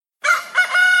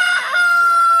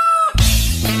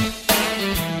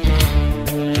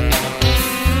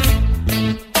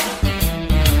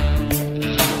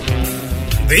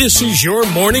This is your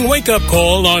morning wake-up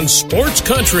call on Sports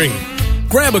Country.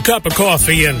 Grab a cup of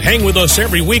coffee and hang with us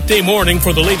every weekday morning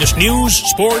for the latest news,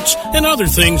 sports, and other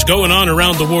things going on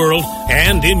around the world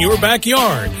and in your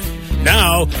backyard.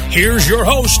 Now, here's your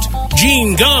host,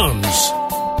 Gene Gumbs.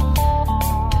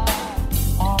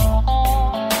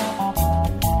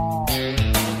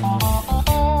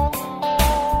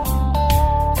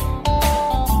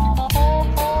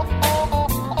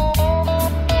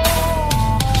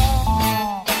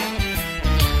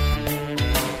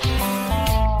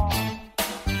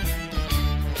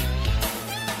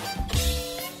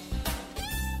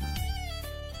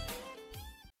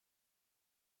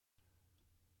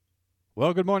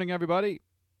 Well, good morning, everybody.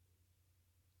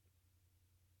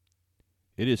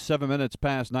 It is 7 minutes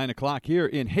past 9 o'clock here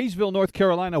in Hayesville, North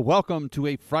Carolina. Welcome to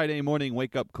a Friday morning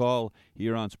wake-up call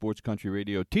here on Sports Country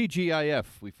Radio, TGIF.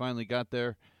 We finally got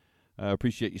there. I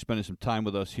appreciate you spending some time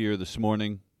with us here this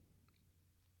morning.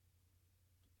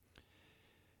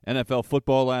 NFL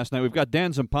football last night. We've got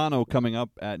Dan Zampano coming up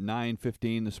at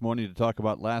 9:15 this morning to talk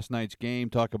about last night's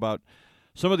game, talk about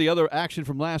some of the other action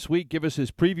from last week, give us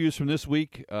his previews from this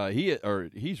week.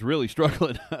 He's really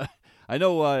struggling. I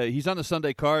know he's on the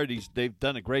Sunday card. They've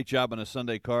done a great job on a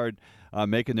Sunday card,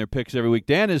 making their picks every week.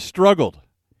 Dan has struggled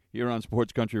here on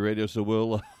Sports Country Radio, so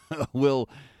we'll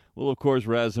of course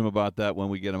razz him about that when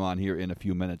we get him on here in a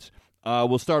few minutes.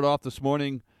 We'll start off this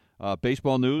morning,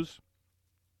 baseball news.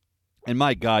 And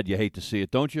my God, you hate to see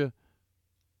it, don't you?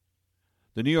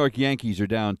 The New York Yankees are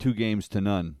down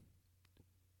 2-0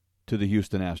 to the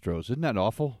Houston Astros. Isn't that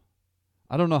awful?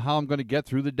 I don't know how I'm going to get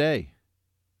through the day.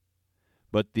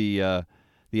 But the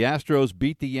Astros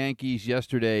beat the Yankees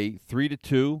yesterday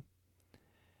 3-2.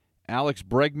 Alex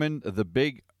Bregman, the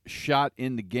big shot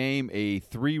in the game, a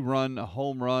 3-run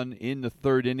home run in the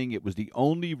third inning. It was the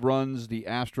only runs the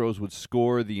Astros would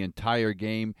score the entire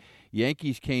game.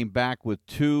 Yankees came back with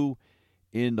 2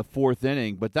 in the fourth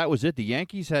inning, but that was it. The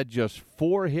Yankees had just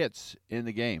 4 hits in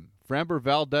the game. Framber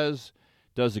Valdez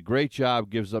does a great job,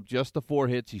 gives up just the 4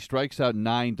 hits. He strikes out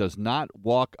 9, does not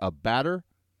walk a batter.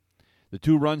 The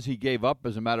 2 runs he gave up,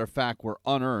 as a matter of fact, were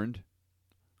unearned.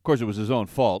 Of course, it was his own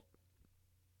fault,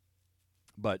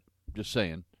 but just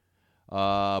saying.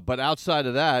 But outside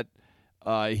of that,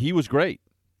 he was great.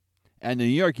 And the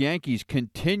New York Yankees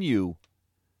continue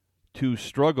to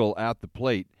struggle at the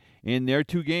plate. In their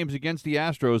 2 games against the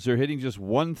Astros, they're hitting just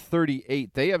 .138.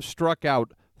 They have struck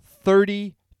out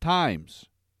 30 times.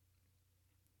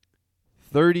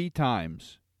 30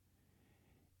 times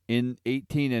in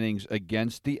 18 innings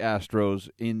against the Astros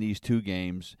in these 2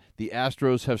 games. The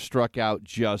Astros have struck out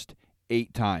just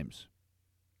 8 times.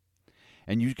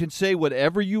 And you can say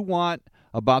whatever you want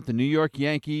about the New York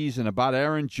Yankees and about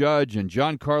Aaron Judge and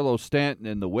Giancarlo Stanton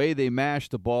and the way they mash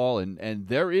the ball, and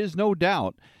there is no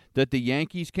doubt that the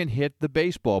Yankees can hit the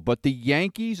baseball. But the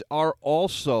Yankees are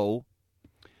also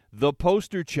the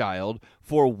poster child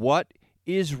for what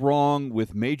is wrong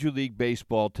with Major League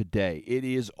Baseball today. It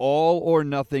is all or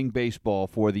nothing baseball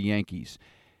for the Yankees.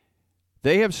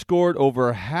 They have scored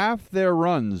over half their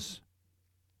runs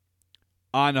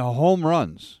on home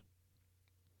runs.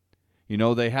 You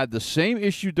know, they had the same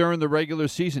issue during the regular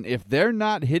season. If they're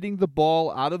not hitting the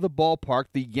ball out of the ballpark,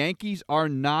 the Yankees are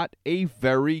not a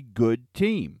very good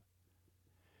team.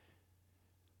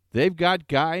 They've got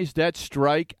guys that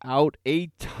strike out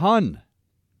a ton.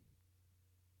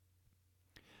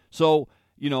 So,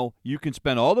 you know, you can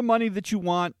spend all the money that you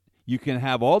want. You can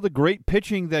have all the great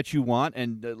pitching that you want.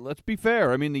 And let's be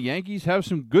fair. I mean, the Yankees have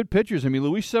some good pitchers. I mean,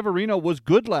 Luis Severino was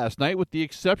good last night with the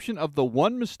exception of the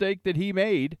one mistake that he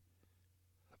made.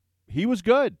 He was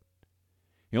good.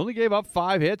 He only gave up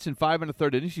 5 hits in 5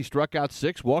 1/3 innings. He struck out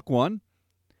 6, walked 1.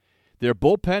 Their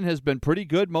bullpen has been pretty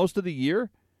good most of the year.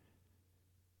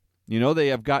 You know, they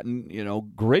have gotten,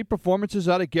 great performances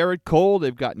out of Garrett Cole.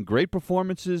 They've gotten great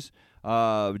performances.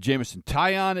 Jameson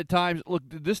Taillon at times. Look,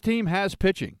 this team has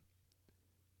pitching.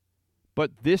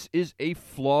 But this is a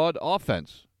flawed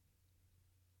offense.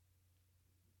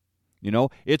 You know,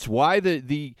 it's why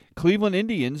the Cleveland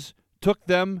Indians took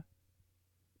them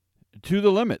to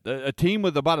the limit. A team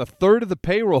with about a third of the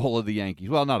payroll of the Yankees.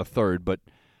 Well, not a third, but,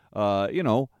 a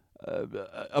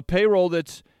payroll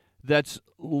that's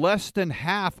less than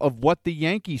half of what the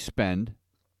Yankees spend,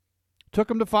 took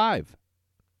them to 5.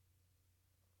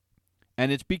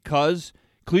 And it's because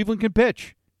Cleveland can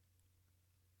pitch.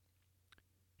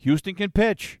 Houston can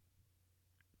pitch.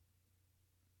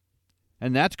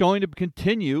 And that's going to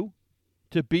continue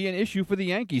to be an issue for the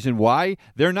Yankees and why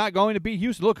they're not going to beat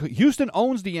Houston. Look, Houston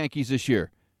owns the Yankees this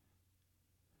year.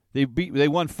 They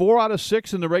won 4 out of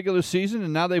 6 in the regular season,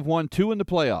 and now they've won 2 in the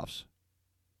playoffs.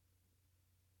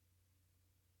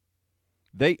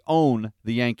 They own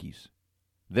the Yankees.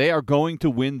 They are going to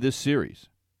win this series.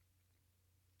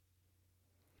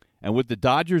 And with the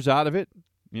Dodgers out of it,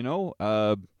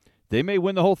 they may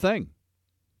win the whole thing.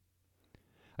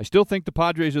 I still think the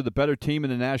Padres are the better team in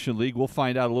the National League. We'll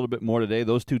find out a little bit more today.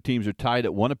 Those two teams are tied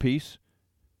at 1 apiece.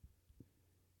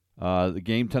 The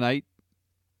game tonight,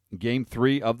 Game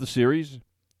 3 of the series.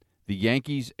 The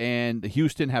Yankees and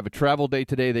Houston have a travel day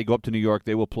today. They go up to New York.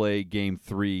 They will play Game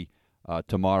 3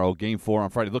 tomorrow, Game 4 on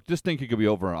Friday. Look, this thing could be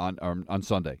over on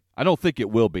Sunday. I don't think it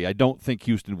will be. I don't think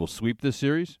Houston will sweep this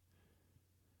series.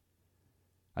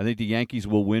 I think the Yankees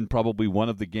will win probably one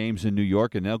of the games in New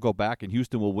York, and they'll go back, and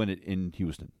Houston will win it in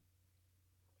Houston.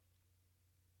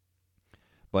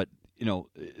 But,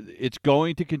 it's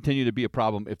going to continue to be a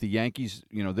problem if the Yankees,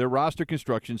 their roster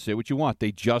construction, say what you want,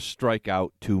 they just strike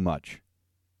out too much.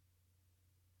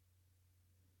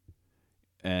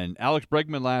 And Alex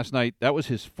Bregman last night, that was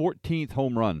his 14th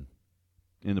home run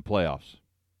in the playoffs.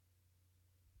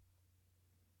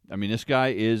 I mean, this guy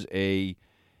is a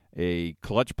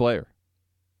clutch player.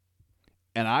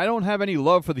 And I don't have any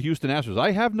love for the Houston Astros.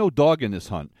 I have no dog in this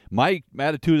hunt. My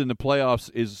attitude in the playoffs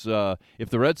is, if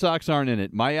the Red Sox aren't in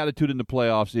it, my attitude in the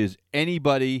playoffs is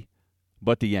anybody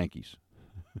but the Yankees.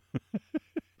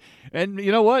 And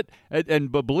you know what?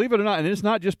 But believe it or not, and it's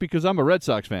not just because I'm a Red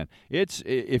Sox fan. It's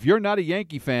if you're not a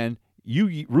Yankee fan,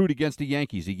 you root against the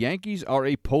Yankees. The Yankees are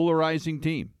a polarizing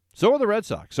team. So are the Red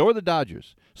Sox. So are the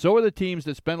Dodgers. So are the teams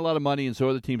that spend a lot of money, and so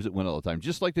are the teams that win all the time.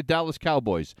 Just like the Dallas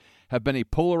Cowboys have been a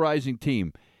polarizing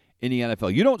team in the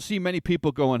NFL. You don't see many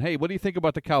people going, hey, what do you think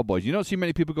about the Cowboys? You don't see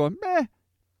many people going, meh.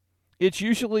 It's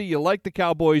usually you like the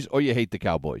Cowboys or you hate the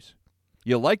Cowboys.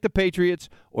 You like the Patriots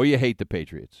or you hate the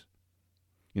Patriots.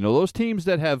 Those teams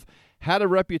that have had a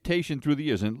reputation through the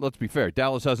years, and let's be fair,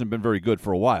 Dallas hasn't been very good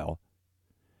for a while.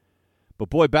 But,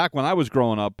 boy, back when I was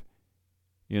growing up,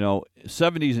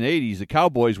 70s and 80s, the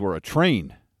Cowboys were a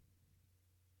train.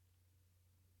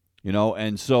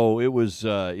 And so it was,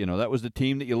 that was the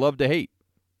team that you loved to hate.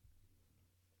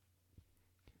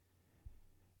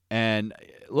 And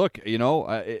look,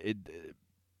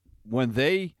 when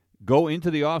they go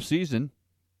into the offseason,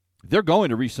 they're going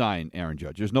to re-sign Aaron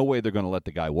Judge. There's no way they're going to let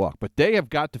the guy walk. But they have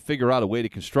got to figure out a way to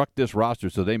construct this roster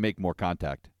so they make more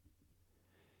contact.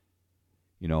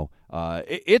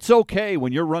 It's okay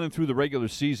when you're running through the regular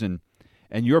season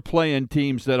and you're playing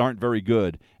teams that aren't very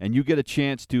good, and you get a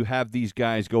chance to have these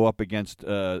guys go up against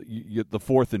the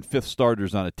fourth and fifth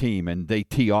starters on a team, and they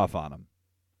tee off on them.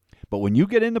 But when you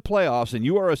get in the playoffs and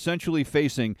you are essentially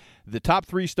facing the top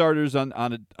 3 starters on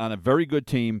a very good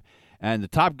team and the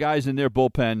top guys in their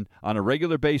bullpen on a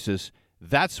regular basis,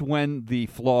 that's when the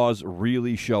flaws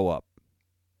really show up.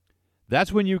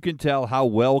 That's when you can tell how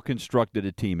well constructed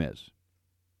a team is.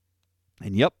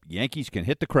 And, yep, Yankees can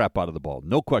hit the crap out of the ball.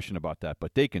 No question about that.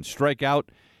 But they can strike out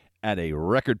at a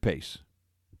record pace.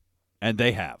 And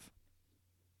they have.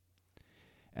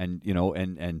 And,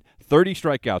 and 30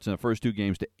 strikeouts in the first 2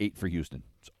 games to 8 for Houston.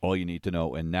 That's all you need to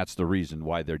know, and that's the reason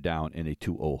why they're down in a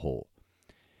 2-0 hole.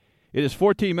 It is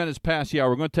 14 minutes past the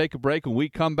hour. We're going to take a break. When we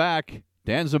come back,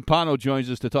 Dan Zampano joins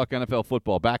us to talk NFL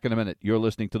football. Back in a minute. You're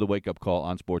listening to The Wake Up Call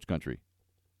on Sports Country.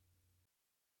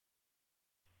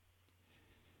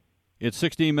 It's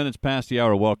 16 minutes past the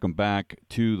hour. Welcome back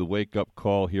to the Wake Up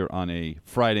Call here on a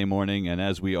Friday morning. And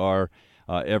as we are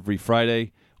every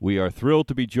Friday, we are thrilled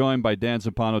to be joined by Dan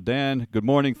Zampano. Dan, good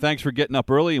morning. Thanks for getting up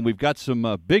early. And we've got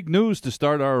some big news to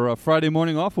start our Friday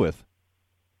morning off with.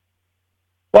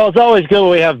 Well, it's always good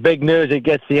when we have big news. It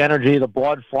gets the energy, the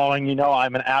blood flowing.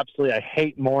 I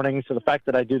hate mornings. So the fact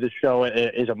that I do this show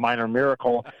is a minor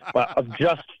miracle. But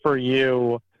just for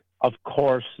you, of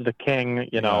course, the king,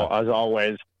 as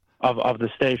always, of the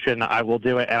station, I will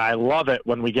do it. And I love it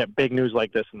when we get big news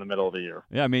like this in the middle of the year.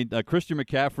 Yeah, I mean, Christian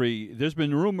McCaffrey, there's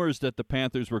been rumors that the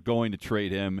Panthers were going to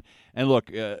trade him. And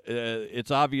look, it's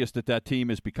obvious that team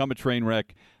has become a train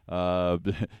wreck.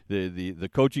 The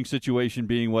coaching situation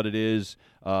being what it is,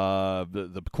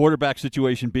 the quarterback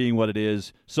situation being what it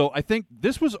is. So I think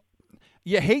this was –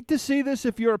 you hate to see this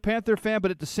if you're a Panther fan,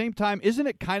 but at the same time, isn't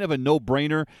it kind of a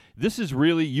no-brainer? This is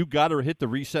really – you got to hit the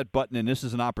reset button, and this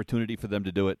is an opportunity for them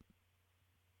to do it.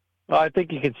 Well, I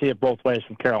think you can see it both ways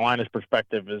from Carolina's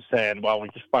perspective is saying, well, we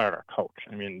just fired our coach.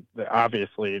 I mean,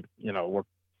 obviously, we're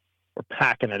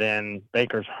packing it in.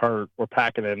 Baker's hurt. We're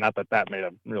packing it in. Not that made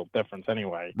a real difference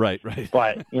anyway. Right.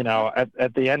 But,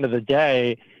 at the end of the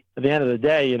day,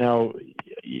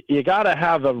 you got to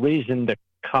have a reason to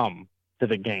come to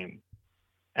the game.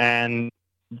 And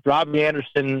Robbie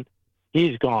Anderson,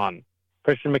 he's gone.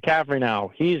 Christian McCaffrey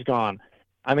now, he's gone.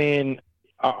 I mean,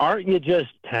 aren't you just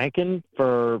tanking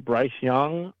for Bryce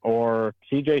Young or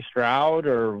C.J. Stroud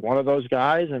or one of those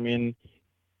guys? I mean,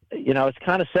 it's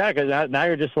kind of sad because now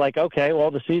you're just like, okay,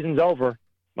 well, the season's over.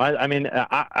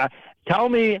 Tell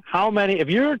me how many. If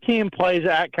your team plays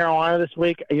at Carolina this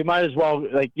week, you might as well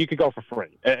you could go for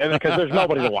free, because there's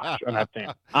nobody to watch on that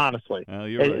team. Honestly,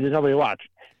 right. There's nobody to watch.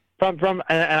 And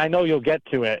I know you'll get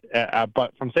to it,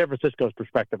 but from San Francisco's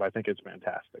perspective, I think it's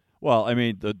fantastic. Well, I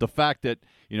mean, the fact that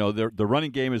the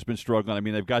running game has been struggling. I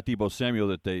mean, they've got Deebo Samuel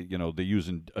that they use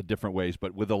in different ways,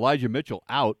 but with Elijah Mitchell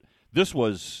out, this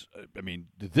pushes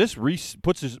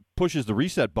the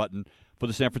reset button for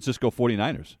the San Francisco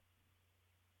 49ers.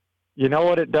 You know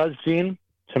what it does, Gene?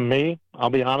 To me, I'll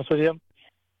be honest with you.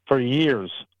 For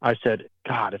years, I said,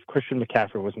 God, if Christian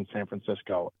McCaffrey was in San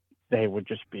Francisco, they would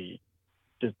just be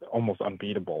almost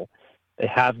unbeatable. They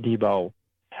have Debo,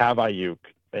 have Ayuk,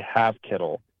 they have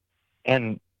Kittle,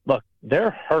 and look,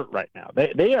 they're hurt right now.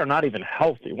 They are not even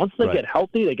healthy. Once they get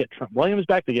healthy, they get Trent Williams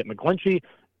back, they get McGlinchey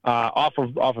off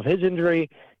of his injury.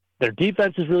 Their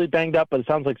defense is really banged up, but it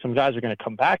sounds like some guys are going to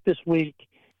come back this week.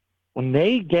 When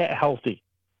they get healthy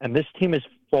and this team is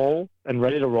full and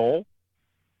ready to roll,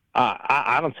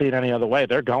 I don't see it any other way.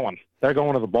 They're going. They're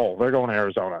going to the bowl. They're going to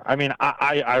Arizona. I mean,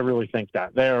 I really think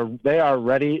that they are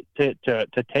ready to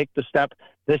take the step.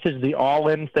 This is the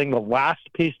all-in thing, the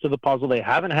last piece to the puzzle. They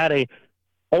haven't had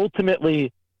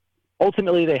ultimately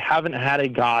they haven't had a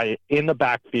guy in the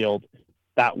backfield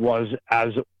that was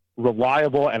as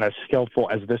reliable and as skillful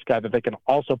as this guy that they can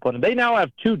also put in. They now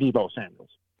have 2 Deebo Samuels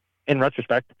in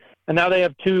retrospect, and now they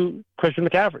have 2 Christian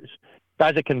McCaffreys,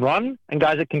 guys that can run and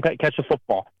guys that can catch the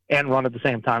football and run at the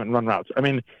same time and run routes. I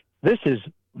mean, this is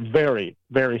very,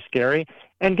 very scary.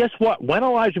 And guess what? When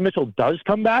Elijah Mitchell does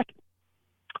come back,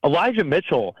 Elijah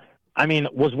Mitchell, I mean,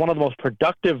 was one of the most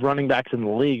productive running backs in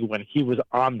the league when he was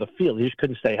on the field. He just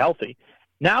couldn't stay healthy.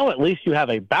 Now at least you have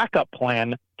a backup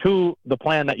plan to the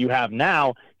plan that you have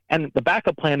now, and the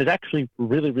backup plan is actually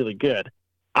really, really good.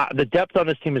 The depth on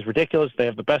this team is ridiculous. They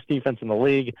have the best defense in the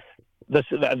league.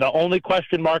 The only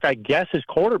question mark, I guess, is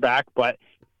quarterback, but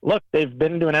look, they've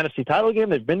been to an NFC title game.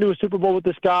 They've been to a Super Bowl with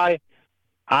this guy.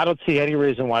 I don't see any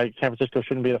reason why San Francisco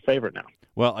shouldn't be the favorite now.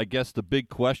 Well, I guess the big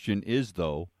question is,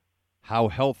 though, how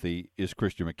healthy is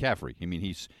Christian McCaffrey? I mean,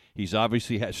 he's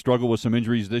obviously struggled with some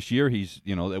injuries this year.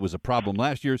 It was a problem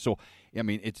last year. So, I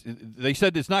mean, they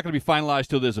said it's not going to be finalized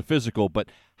till there's a physical, but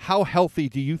how healthy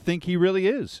do you think he really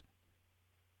is?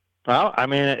 Well, I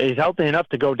mean, he's healthy enough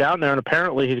to go down there, and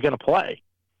apparently he's going to play.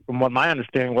 From what my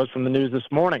understanding was from the news this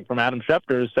morning, from Adam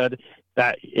Schefter, who said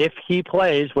that if he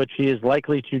plays, which he is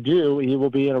likely to do, he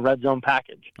will be in a red zone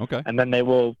package. Okay. And then they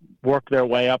will work their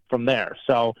way up from there.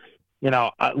 So,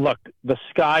 look, the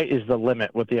sky is the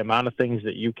limit with the amount of things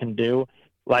that you can do.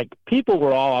 Like, people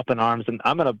were all up in arms, and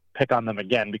I'm going to pick on them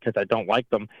again because I don't like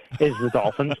them, is the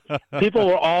Dolphins. People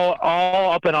were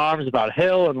all up in arms about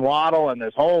Hill and Waddle and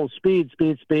this whole speed.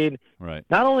 Right.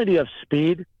 Not only do you have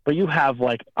speed, but you have,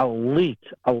 elite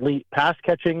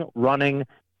pass-catching, running,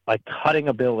 cutting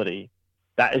ability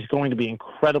that is going to be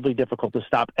incredibly difficult to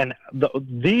stop. And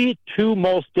the 2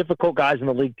 most difficult guys in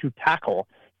the league to tackle,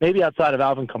 maybe outside of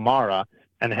Alvin Kamara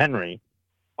and Henry,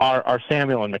 are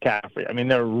Samuel and McCaffrey. I mean,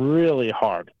 they're really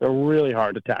hard. They're really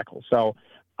hard to tackle. So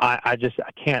I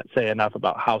can't say enough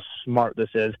about how smart this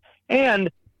is.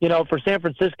 And, for San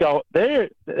Francisco,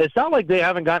 it's not like they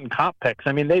haven't gotten comp picks.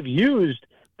 I mean, they've used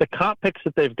the comp picks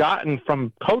that they've gotten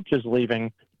from coaches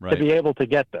leaving to be able to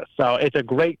get this. So it's a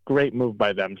great, great move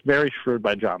by them. It's very shrewd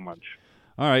by John Lynch.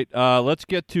 All right, let's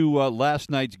get to last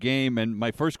night's game. And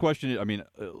my first question,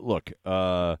 look.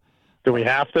 Do we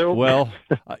have to? Well,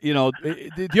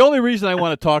 the only reason I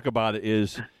want to talk about it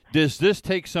is, does this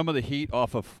take some of the heat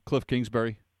off of Cliff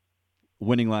Kingsbury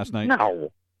winning last night? No.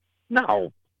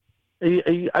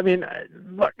 I mean,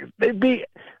 look, they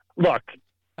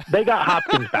got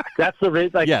Hopkins back. That's the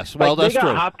reason. Yes, well, that's true. They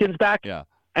got true. Hopkins back, yeah,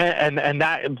 and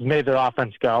that made their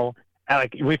offense go. And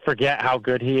we forget how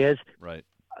good he is. Right.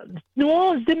 New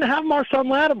Orleans didn't have Marshawn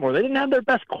Lattimore. They didn't have their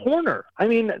best corner. I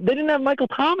mean, they didn't have Michael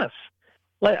Thomas.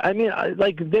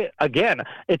 Again,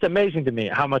 it's amazing to me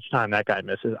how much time that guy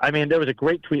misses. I mean, there was a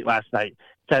great tweet last night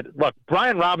that said, look,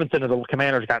 Brian Robinson of the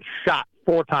Commanders got shot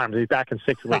 4 times. He's back in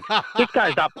 6 weeks. This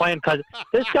guy's not playing because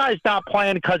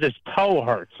his toe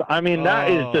hurts. I mean, that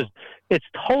is just, it's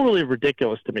totally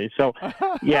ridiculous to me. So,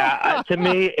 yeah, to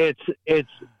me,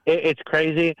 it's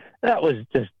crazy. That was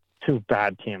just 2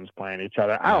 bad teams playing each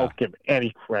other. I don't give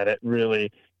any credit,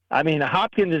 really. I mean,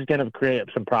 Hopkins is going to create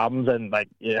some problems, and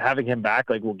having him back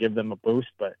will give them a boost.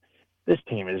 But this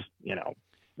team is,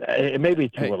 It may be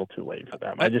too little too late for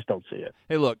them. I just don't see it.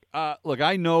 Hey, look,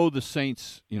 I know the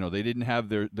Saints, they didn't have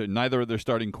neither of their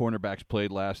starting cornerbacks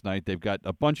played last night. They've got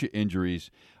a bunch of injuries.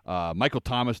 Michael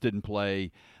Thomas didn't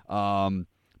play.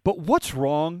 But what's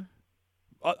wrong?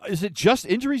 Is it just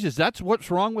injuries? Is that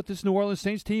what's wrong with this New Orleans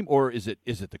Saints team? Or is it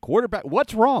the quarterback?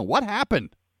 What's wrong? What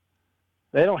happened?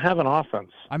 They don't have an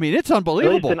offense. I mean, it's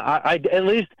unbelievable. At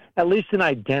least an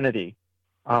identity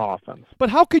on offense. But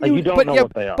how can you don't know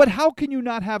what they are. But how can you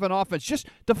not have an offense? Just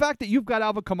the fact that you've got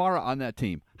Alvin Kamara on that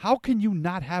team. How can you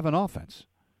not have an offense?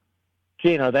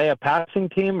 Gene, are they a passing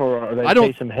team or are they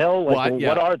Taysom Hill?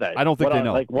 What are they? I don't think they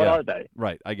know. What are they?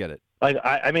 Right, I get it.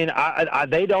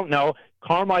 They don't know.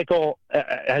 Carmichael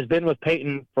has been with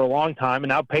Peyton for a long time, and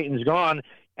now Peyton's gone,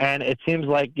 and it seems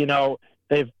like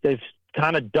they've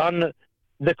kind of done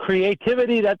the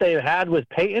creativity that they've had with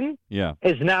Peyton. Yeah,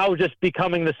 is now just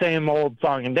becoming the same old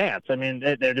song and dance. I mean,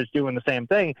 they're just doing the same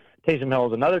thing. Taysom Hill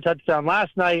has another touchdown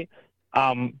last night.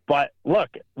 But look,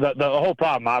 the whole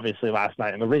problem obviously last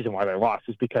night, and the reason why they lost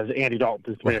is because Andy Dalton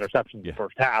threw 3 interceptions in the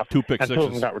first half, 2 pick and sixes. 2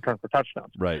 of them got returned for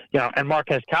touchdowns. Right. And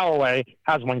Marquez Callaway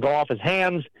has one go off his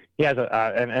hands. He has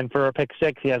and for a pick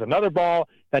six, he has another ball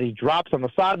that he drops on the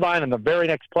sideline, and the very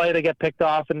next play they get picked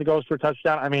off and it goes for a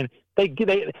touchdown. I mean, they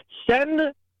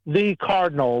send the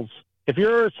Cardinals. If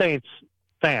you're a Saints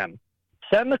fan,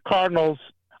 send the Cardinals.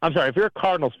 I'm sorry, if you're a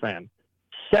Cardinals fan,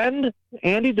 send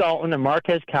Andy Dalton and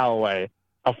Marquez Callaway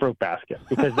a fruit basket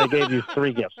because they gave you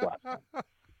 3 gifts left.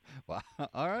 Wow.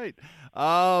 All right.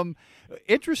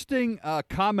 Interesting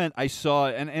comment I saw,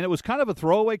 and it was kind of a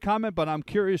throwaway comment, but I'm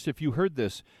curious if you heard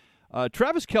this.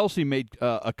 Travis Kelce made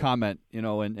a comment,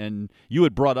 and you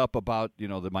had brought up about,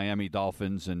 the Miami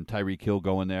Dolphins and Tyreek Hill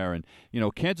going there, and,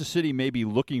 Kansas City may be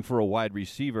looking for a wide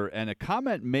receiver, and a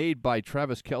comment made by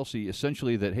Travis Kelce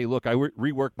essentially that, hey, look, I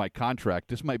reworked my contract.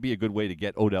 This might be a good way to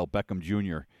get Odell Beckham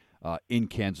Jr. In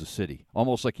Kansas City,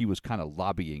 almost like he was kind of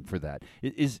lobbying for that.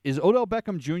 Is Odell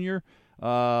Beckham Jr.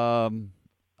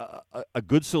 A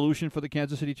good solution for the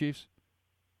Kansas City Chiefs?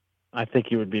 I think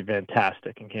he would be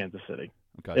fantastic in Kansas City.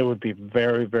 Okay. It would be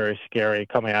very, very scary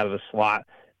coming out of the slot.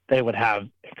 They would have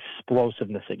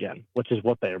explosiveness again, which is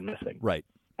what they are missing. Right.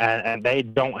 And they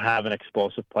don't have an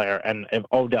explosive player. And if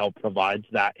Odell provides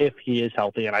that, if he is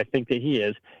healthy, and I think that he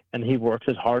is, and he works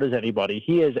as hard as anybody,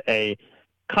 he is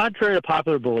contrary to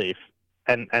popular belief,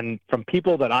 and from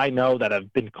people that I know that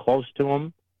have been close to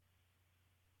him,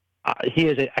 he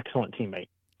is an excellent teammate.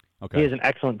 Okay. He is an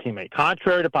excellent teammate,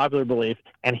 contrary to popular belief,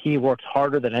 and he works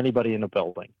harder than anybody in the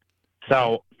building.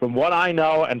 So from what I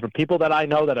know and from people that I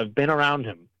know that have been around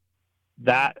him,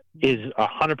 that is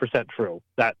 100% true,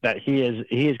 that he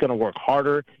is going to work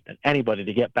harder than anybody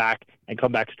to get back and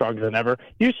come back stronger than ever.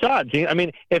 You saw it, Gene. I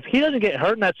mean, if he doesn't get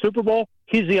hurt in that Super Bowl,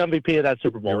 he's the MVP of that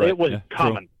Super Bowl. Right. It was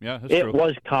coming. True. Yeah, that's it true.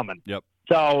 was coming. Yep.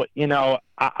 So,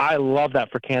 I love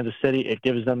that for Kansas City. It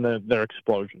gives them their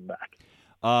explosion back.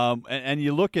 And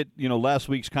you look at, last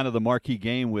week's kind of the marquee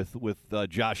game with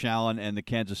Josh Allen and the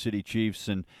Kansas City Chiefs,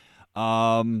 and,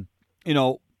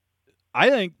 I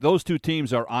think those two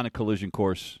teams are on a collision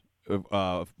course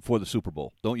for the Super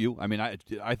Bowl, don't you? I mean,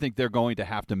 I think they're going to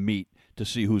have to meet to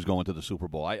see who's going to the Super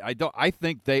Bowl. I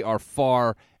think they are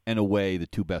far and away the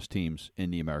 2 best teams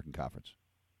in the American Conference.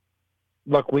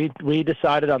 Look, we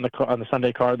decided on the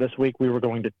Sunday card this week we were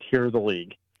going to tier the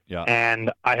league. Yeah.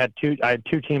 And I had two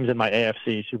teams in my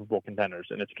AFC Super Bowl contenders,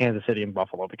 and it's Kansas City and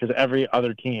Buffalo, because every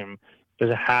other team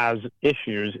has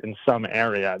issues in some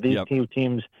area. These 2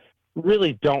 teams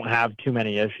really don't have too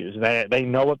many issues. They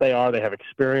know what they are. They have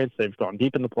experience. They've gone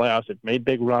deep in the playoffs. They've made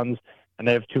big runs, and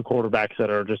they have 2 quarterbacks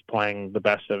that are just playing the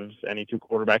best of any 2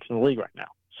 quarterbacks in the league right now.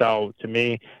 So to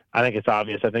me, I think it's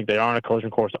obvious. I think they are on a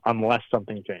collision course unless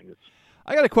something changes.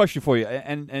 I got a question for you,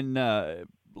 and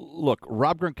look,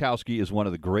 Rob Gronkowski is one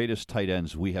of the greatest tight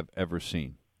ends we have ever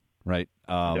seen, right?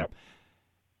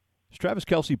 Is Travis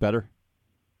Kelce better?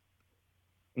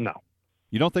 No.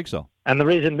 You don't think so? And the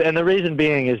reason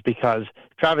being is because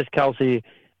Travis Kelce,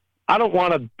 I don't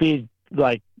want to be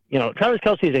like, Travis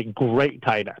Kelce is a great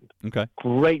tight end. Okay.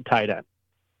 Great tight end.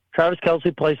 Travis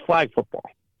Kelce plays flag football.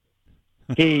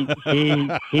 He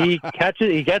catches,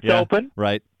 he gets open.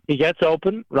 Right. He gets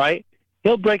open, right?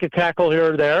 He'll break a tackle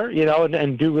here or there,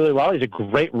 and do really well. He's a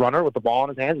great runner with the ball in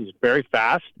his hands. He's very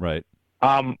fast. Right.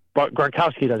 But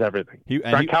Gronkowski does everything.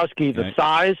 The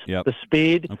size, the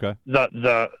speed,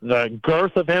 the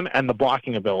girth of him, and the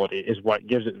blocking ability is what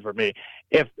gives it for me.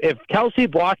 If Kelce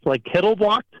blocked like Kittle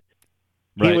blocked,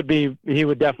 he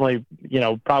would definitely,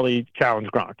 probably challenge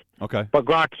Gronk. Okay. But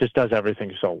Gronk just does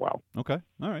everything so well. Okay.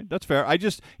 All right. That's fair. I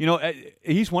just,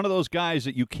 he's one of those guys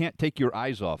that you can't take your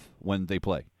eyes off when they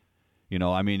play.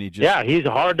 I mean, he's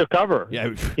hard to cover.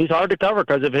 Yeah, he's hard to cover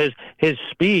because of his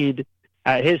speed.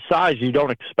 At his size, you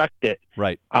don't expect it.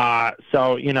 Right.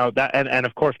 So that, and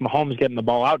of course, Mahomes getting the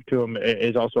ball out to him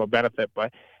is also a benefit.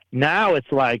 But now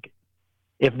it's like,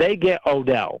 if they get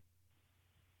Odell,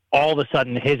 all of a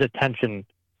sudden his attention,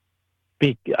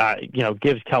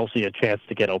 gives Kelsey a chance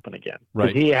to get open again.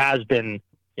 Right. He has been,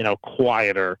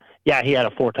 quieter. Yeah, he had a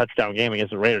 4-touchdown game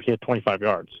against the Raiders. He had 25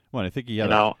 yards. Well, I think he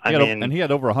had. And he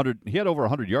had over 100. He had over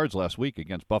 100 yards last week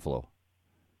against Buffalo.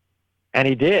 And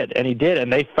he did,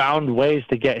 and they found ways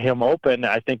to get him open.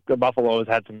 I think Buffalo has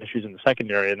had some issues in the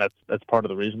secondary, and that's part of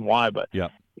the reason why. But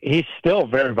he's still a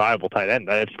very viable tight end.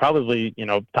 It's probably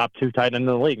top 2 tight end in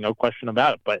the league, no question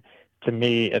about it. But to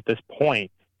me, at this point,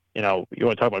 you want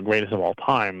to talk about greatest of all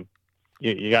time,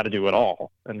 you got to do it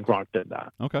all, and Gronk did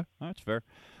that. Okay, that's fair.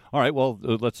 All right, well,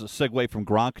 let's segue from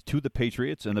Gronk to the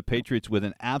Patriots, and the Patriots with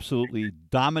an absolutely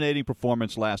dominating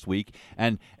performance last week.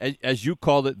 And as you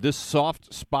called it, this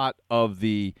soft spot of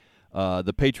the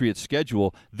Patriots'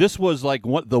 schedule, this was like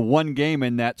the one game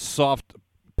in that soft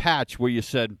patch where you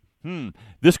said,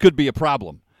 this could be a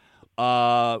problem.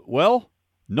 Well,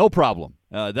 no problem.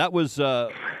 That was,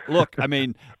 look, I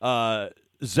mean,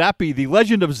 Zappe, the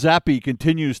legend of Zappe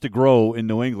continues to grow in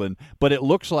New England, but it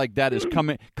looks like that is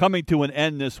coming to an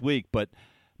end this week. But,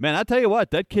 man, I tell you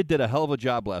what, that kid did a hell of a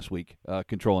job last week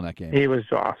controlling that game. He was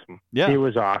awesome. Yeah. He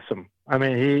was awesome. I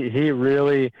mean, he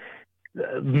really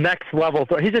next level.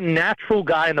 He's a natural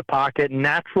guy in the pocket,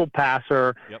 natural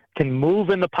passer, can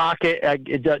move in the pocket,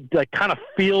 kind of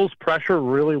feels pressure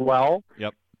really well,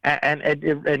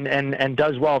 and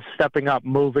does well stepping up,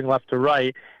 moving left to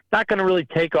right. Not going to really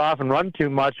take off and run too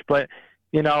much, but,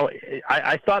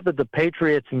 I thought that the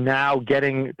Patriots now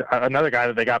getting another guy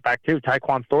that they got back to,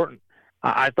 Tyquan Thornton.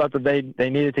 I thought that they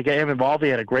needed to get him involved. He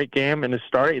had a great game in the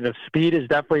start. The speed is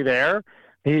definitely there.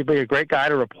 He'd be a great guy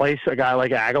to replace a guy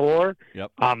like Aguilar.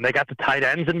 Yep. They got the tight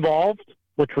ends involved,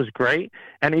 which was great.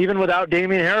 And even without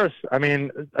Damian Harris, I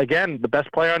mean, again, the best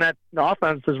player on that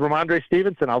offense is Ramondre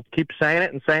Stevenson. I'll keep saying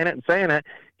it and saying it and saying it.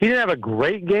 He didn't have a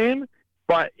great game,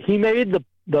 but he made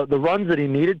the runs that he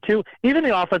needed to. Even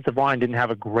the offensive line didn't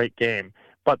have a great game,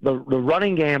 but the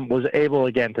running game was able,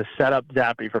 again, to set up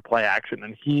Zappe for play action,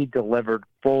 and he delivered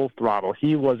full throttle.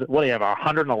 He was, what do you have,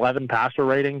 111 passer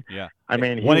rating? Yeah. I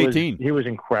mean, 118. He was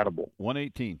incredible.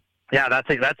 118. Yeah,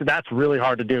 that's really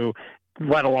hard to do,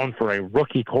 let alone for a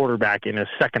rookie quarterback in his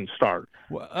second start.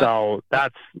 Well, so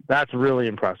that's really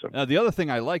impressive. The other thing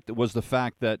I liked was the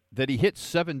fact that he hit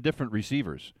 7 different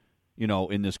receivers.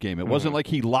 In this game, it wasn't like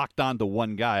he locked on to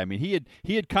one guy. I mean,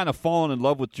 he had kind of fallen in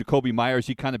love with Jacoby Myers.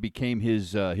 He kind of became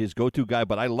his go-to guy.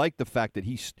 But I like the fact that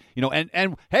he's,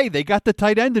 and hey, they got the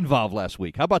tight end involved last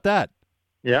week. How about that?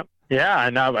 Yep. Yeah,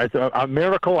 and a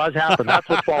miracle has happened. That's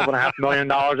what $12.5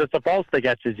 million is supposed to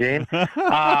get you, Gene.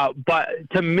 But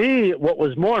to me, what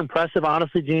was more impressive,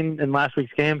 honestly, Gene, in last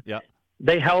week's game,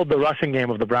 they held the rushing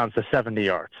game of the Browns to 70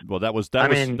 yards. Well,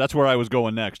 that's where I was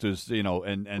going next. Is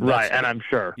and right, and I'm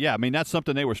sure. Yeah, I mean that's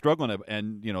something they were struggling at,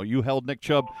 and you held Nick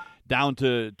Chubb down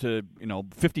to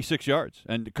 56 yards,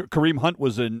 and Kareem Hunt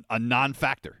was a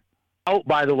non-factor. Oh,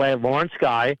 by the way, Lawrence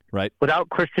Guy, right, without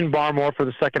Christian Barmore for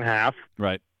the second half,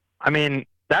 right. I mean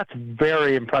that's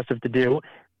very impressive to do.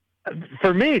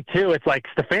 For me too, it's like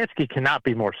Stefanski cannot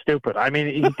be more stupid. I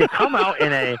mean, to come out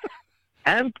in a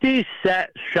empty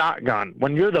set shotgun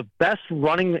when you're the best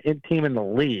running team in the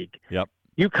league. Yep.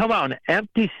 You come out an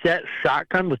empty set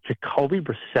shotgun with Jacoby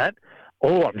Brissett.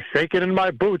 Oh, I'm shaking in my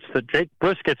boots that Jake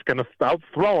Briskett's going to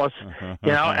outthrow us.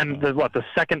 And the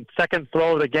second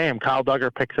throw of the game, Kyle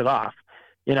Duggar picks it off.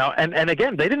 And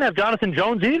again, they didn't have Jonathan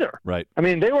Jones either. Right. I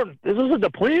mean, this was a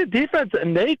depleted defense,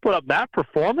 and they put up that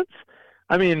performance.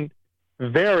 I mean,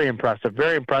 very impressive,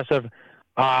 very impressive.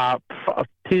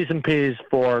 T's and P's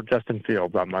for Justin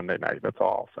Fields on Monday night. That's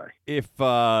all I'll say.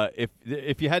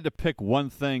 If you had to pick one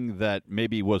thing that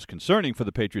maybe was concerning for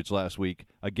the Patriots last week,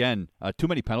 again, too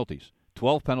many penalties.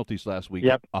 12 penalties last week.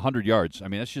 Yep. 100 yards. I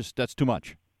mean, that's too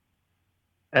much.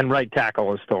 And right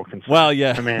tackle is still concerning. Well,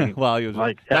 yeah. I mean,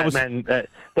 the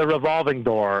revolving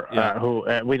door.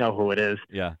 Yeah. We know who it is.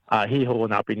 Yeah. He who will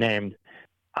not be named.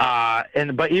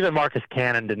 But even Marcus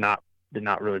Cannon did not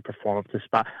really perform up to the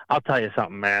spot. I'll tell you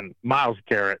something, man. Myles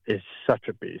Garrett is such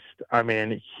a beast. I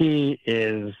mean, he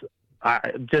is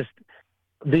just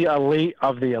the elite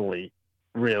of the elite,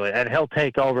 really. And he'll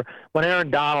take over. When Aaron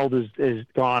Donald is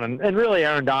gone, and really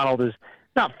Aaron Donald is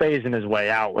not phasing his way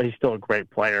out. He's still a great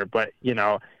player, but,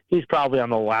 he's probably on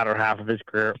the latter half of his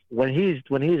career. When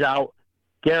he's out,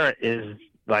 Garrett is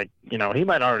like, he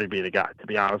might already be the guy, to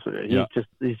be honest with you.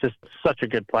 He's just such a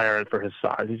good player for his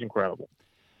size. He's incredible.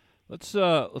 Let's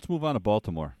move on to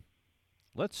Baltimore.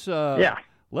 Let's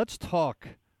talk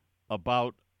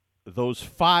about those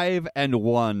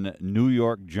 5-1 New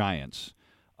York Giants.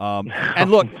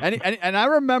 And look, and I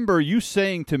remember you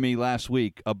saying to me last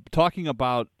week, talking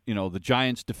about, the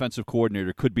Giants' defensive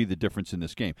coordinator could be the difference in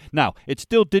this game. Now, it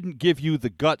still didn't give you the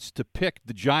guts to pick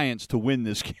the Giants to win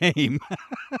this game.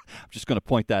 I'm just going to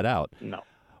point that out. No.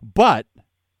 But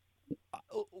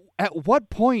at what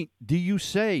point do you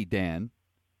say, Dan,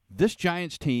 this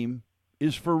Giants team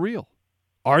is for real?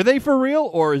 Are they for real,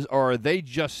 or are they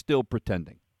just still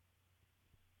pretending?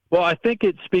 Well, I think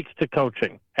it speaks to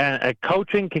coaching, and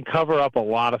coaching can cover up a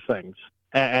lot of things.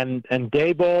 And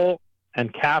Daboll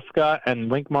and Kafka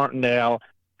and Wink Martindale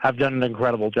have done an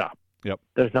incredible job. Yep,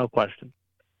 there's no question.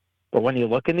 But when you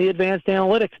look in the advanced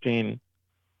analytics, Gene,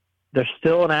 they're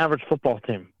still an average football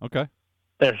team. Okay,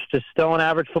 they're just still an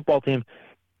average football team.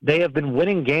 They have been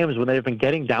winning games when they've been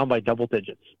getting down by double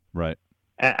digits. Right,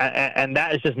 and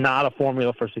that is just not a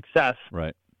formula for success.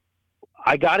 Right.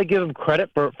 I got to give them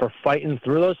credit for fighting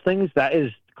through those things. That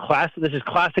is This is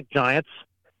classic Giants.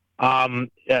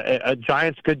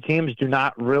 Giants' good teams do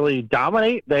not really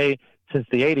dominate. Since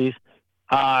the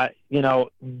 80s,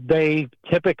 they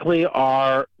typically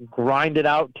are grinded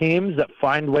out teams that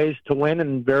find ways to win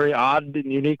in very odd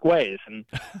and unique ways. And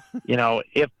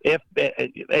if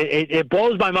it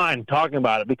blows my mind talking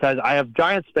about it, because I have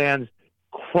Giants fans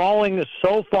crawling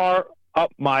so far up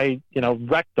my,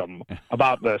 rectum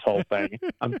about this whole thing.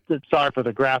 I'm sorry for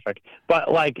the graphic, but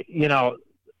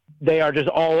they are just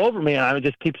all over me. And I would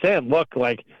just keep saying, look,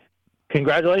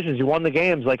 congratulations, you won the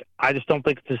games. I just don't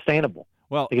think it's sustainable.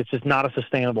 Well, it's just not a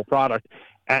sustainable product.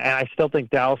 And I still think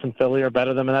Dallas and Philly are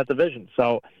better than them in that division.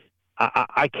 So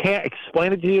I can't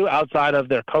explain it to you outside of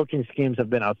their coaching schemes have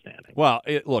been outstanding. Well,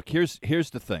 look, here's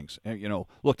the things.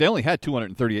 Look, they only had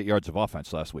 238 yards of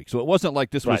offense last week, so it wasn't like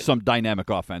this was some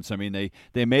dynamic offense. I mean,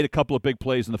 they made a couple of big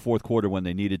plays in the fourth quarter when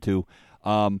they needed to,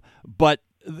 but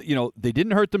they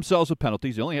didn't hurt themselves with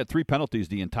penalties. They only had 3 penalties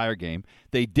the entire game.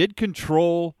 They did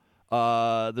control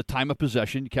the time of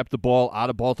possession, kept the ball out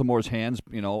of Baltimore's hands,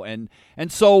 and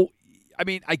so, I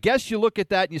mean, I guess you look at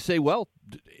that and you say, well,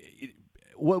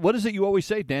 what is it you always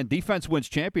say, Dan? Defense wins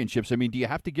championships. I mean, you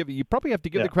probably have to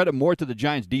give the credit more to the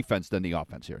Giants' defense than the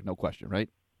offense here. No question, right?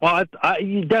 Well,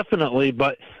 definitely,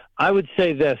 but I would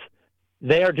say this.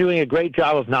 They are doing a great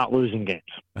job of not losing games.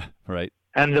 Right.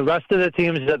 And the rest of the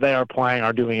teams that they are playing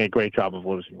are doing a great job of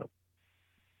losing them.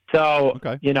 So,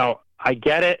 okay. I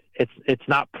get it. It's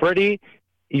not pretty.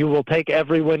 You will take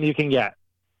every win you can get.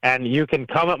 And you can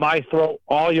come at my throat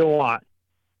all you want.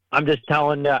 I'm just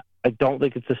telling you, I don't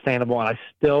think it's sustainable. And I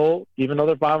still, even though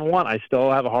they're 5-1, I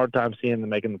still have a hard time seeing them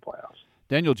making the playoffs.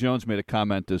 Daniel Jones made a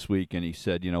comment this week, and he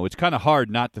said, it's kind of hard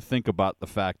not to think about the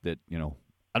fact that,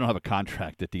 I don't have a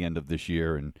contract at the end of this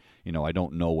year, and, I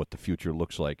don't know what the future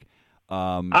looks like.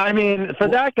 I mean, for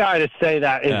that guy to say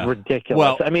that is ridiculous.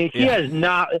 Well, I mean, he has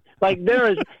not,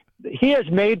 he has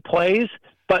made plays,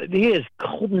 but he is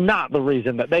not the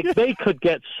reason that they could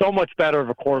get so much better of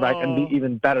a quarterback and be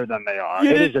even better than they are.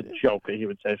 It is a joke that he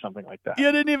would say something like that.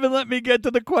 You didn't even let me get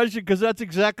to the question, because that's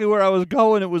exactly where I was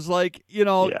going. It was like,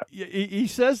 he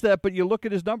says that, but you look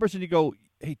at his numbers and you go,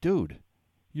 hey, dude,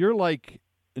 you're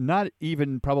not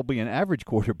even probably an average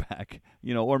quarterback,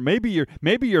 or maybe you're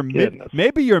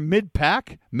mid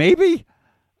pack, maybe.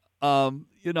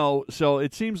 So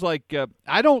it seems like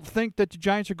I don't think that the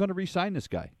Giants are going to re-sign this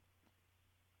guy.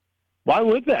 Why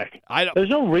would they? There's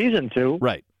no reason to.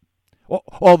 Right. Well,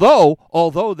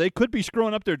 although they could be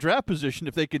screwing up their draft position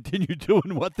if they continue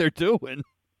doing what they're doing.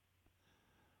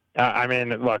 I mean,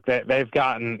 look, they've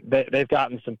gotten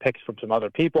some picks from some other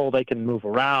people. They can move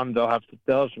around. They'll have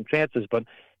some chances, but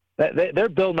they're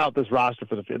building out this roster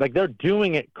for the future. They're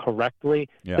doing it correctly.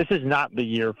 Yeah. This is not the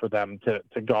year for them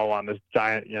to go on this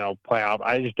giant, playoff.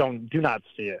 I just do not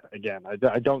see it again.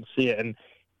 I don't see it, and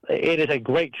it is a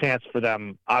great chance for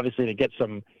them, obviously, to get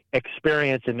some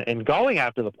experience in going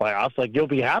after the playoffs. You'll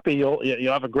be happy. You'll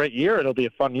have a great year. It'll be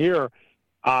a fun year.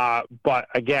 But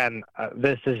again,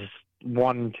 this is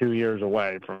 1-2 years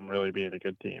away from really being a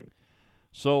good team.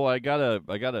 So I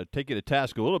gotta take you to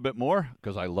task a little bit more,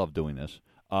 because I love doing this.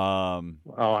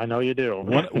 I know you do.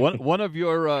 one of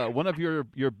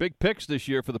your big picks this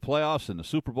year for the playoffs and the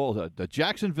Super Bowl, the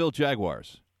Jacksonville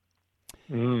Jaguars.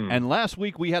 And last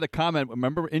week we had a comment.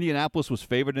 Remember, Indianapolis was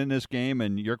favored in this game,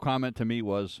 and your comment to me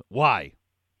was, why?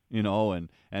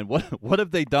 And what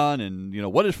have they done? And,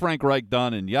 what has Frank Reich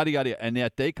done? And yada, yada. And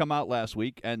yet they come out last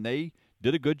week, and they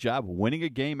did a good job winning a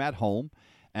game at home.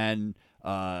 And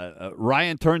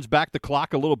Ryan turns back the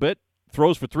clock a little bit,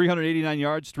 throws for 389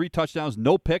 yards, 3 touchdowns,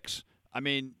 no picks. I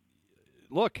mean,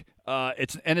 look,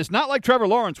 It's not like Trevor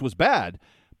Lawrence was bad,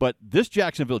 but this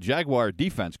Jacksonville Jaguar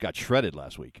defense got shredded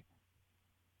last week.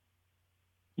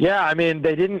 Yeah, I mean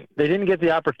they didn't get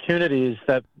the opportunities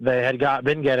that they had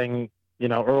been getting,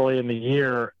 early in the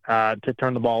year to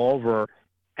turn the ball over,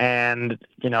 and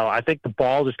I think the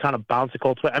ball just kind of bounced the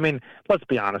Colts way. I mean, let's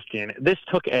be honest, Gene. This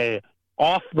took a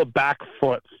off the back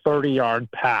foot 30-yard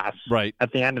pass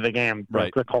at the end of the game for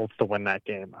the Colts to win that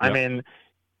game. Yep. I mean,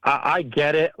 I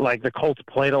get it. Like, the Colts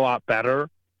played a lot better,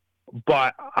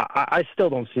 but I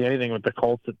still don't see anything with the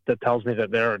Colts that tells me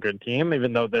that they're a good team,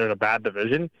 even though they're in a bad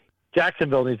division.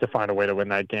 Jacksonville needs to find a way to win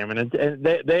that game, and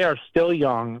they are still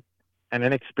young and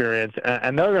inexperienced,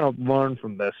 and they're going to learn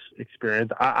from this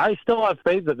experience. I still have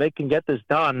faith that they can get this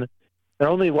done. They're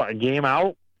only, a game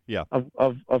out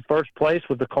of first place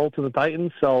with the Colts and the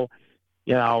Titans. So,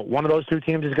 one of those two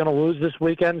teams is going to lose this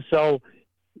weekend. So,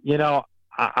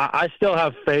 I still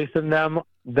have faith in them.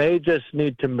 They just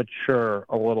need to mature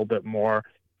a little bit more.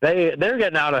 They're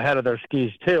getting out ahead of their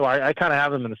skis, too. I kind of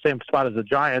have them in the same spot as the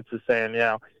Giants, is saying,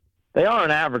 they are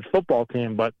an average football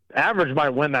team, but average might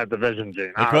win that division,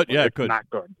 Gene. It could, yeah, it could. Not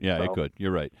good. Yeah, so. It could.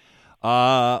 You're right.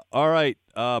 All right.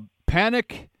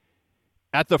 Panic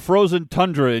at the frozen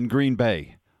tundra in Green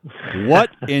Bay. What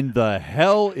in the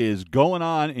hell is going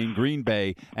on in Green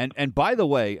Bay? And by the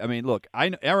way, I mean, look,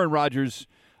 Aaron Rodgers,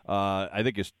 I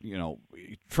think is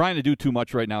trying to do too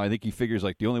much right now. I think he figures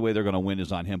like the only way they're going to win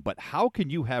is on him. But how can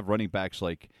you have running backs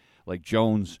like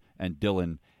Jones and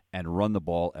Dillon and run the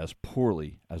ball as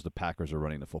poorly as the Packers are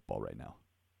running the football right now?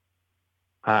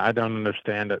 I don't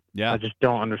understand it. Yeah. I just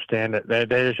don't understand it. They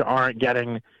just aren't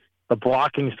getting – the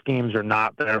blocking schemes are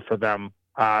not there for them.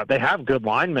 They have good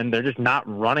linemen. They're just not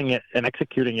running it and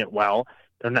executing it well.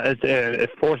 It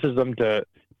forces them to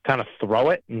kind of throw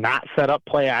it, not set up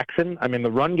play action. I mean,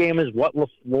 the run game is what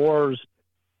LaFleur's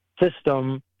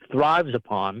system thrives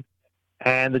upon,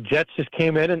 and the Jets just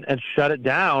came in and shut it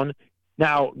down.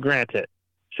 Now, granted,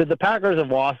 should the Packers have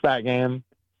lost that game,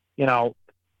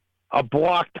 a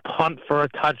blocked punt for a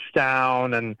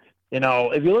touchdown, and,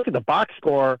 if you look at the box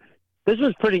score, this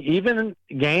was pretty even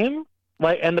game.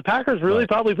 And the Packers really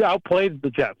probably outplayed the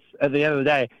Jets at the end of the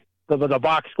day. The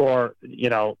box score,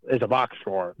 is a box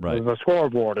score. Right. The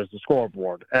scoreboard is the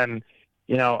scoreboard. And,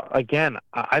 again,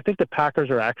 I think the Packers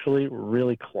are actually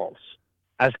really close.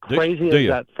 As crazy as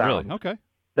that sounds. Really? Okay.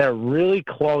 They're really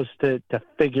close to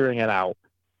figuring it out.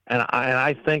 And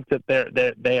I think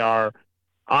that they are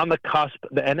on the cusp.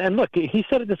 And look, he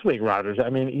said it this week, Rodgers. I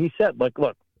mean, he said, look,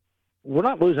 we're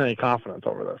not losing any confidence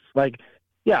over this.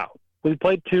 We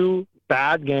played two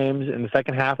bad games in the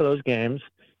second half of those games,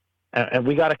 and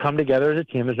we got to come together as a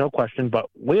team. There's no question, but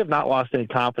we have not lost any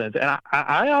confidence. And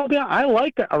I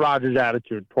like Rodgers'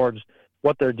 attitude towards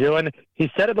what they're doing.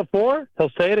 He said it before.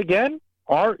 He'll say it again.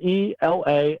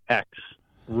 RELAX.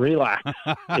 Relax.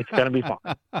 It's going to be fun.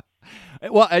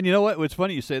 Well, and you know what? It's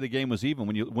funny you say the game was even.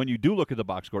 When you do look at the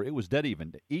box score, it was dead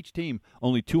even. Each team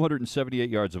only 278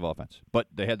 yards of offense, but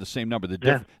they had the same number.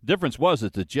 The difference was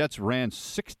that the Jets ran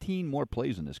 16 more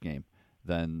plays in this game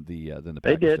than the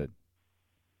Packers did.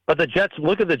 But the Jets,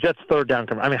 look at the Jets' third down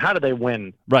conversion. I mean, how did they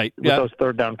win with those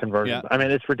third down conversions? Yeah. I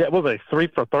mean, it's ridiculous. What were they, 3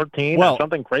 for 13 or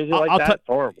something crazy like that? It's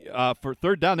horrible. For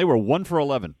third down, they were 1 for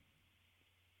 11.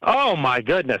 Oh my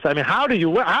goodness! I mean, how do you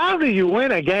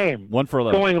win a game? 1 for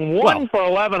 11. Going 1 for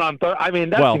 11 on third. I mean,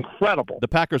 that's incredible. The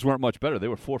Packers weren't much better. They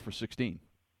were 4 for 16.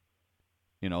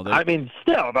 I mean,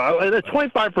 still, the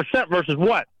 25% versus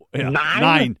what? Yeah.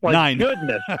 9? Nine.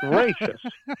 Goodness gracious.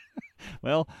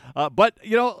 Well, but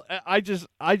I just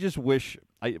wish.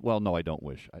 No, I don't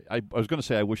wish. I was going to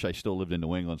say I wish I still lived in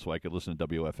New England so I could listen to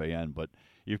WFAN, but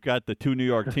you've got the two New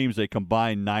York teams. They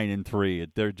combine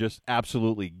 9-3. They're just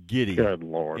absolutely giddy. Good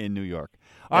Lord. In New York.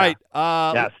 All right.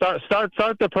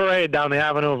 Start the parade down the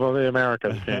Avenue of the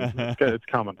Americas. It's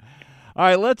coming. All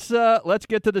right. Let's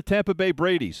get to the Tampa Bay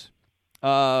Brady's.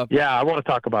 I want to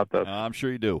talk about this. I'm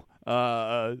sure you do.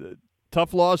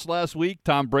 Tough loss last week.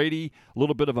 Tom Brady, a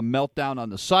little bit of a meltdown on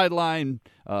the sideline,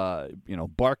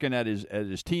 barking at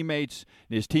his teammates.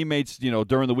 His teammates,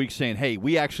 during the week saying, "Hey,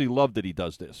 we actually love that he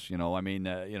does this."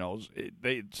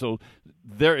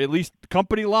 They're at least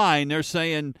company line. They're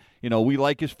saying, we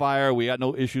like his fire. We got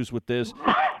no issues with this.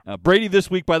 Brady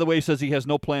this week, by the way, says he has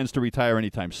no plans to retire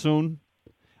anytime soon.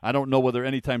 I don't know whether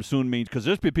anytime soon means, because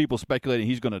there's been people speculating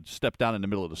he's going to step down in the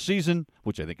middle of the season,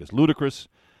 which I think is ludicrous.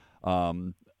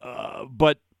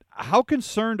 But how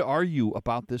concerned are you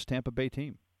about this Tampa Bay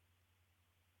team?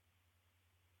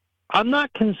 I'm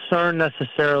not concerned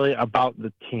necessarily about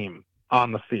the team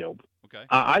on the field. Okay.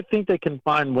 I think they can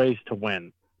find ways to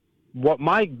win. What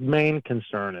my main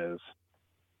concern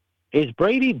is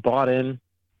Brady bought in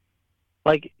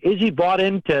Like, is he bought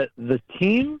into the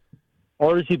team,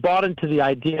 or is he bought into the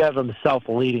idea of himself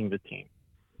leading the team?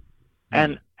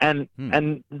 And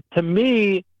to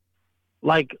me,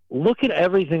 like, look at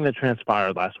everything that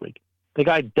transpired last week. The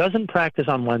guy doesn't practice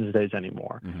on Wednesdays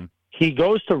anymore. Mm-hmm. He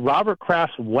goes to Robert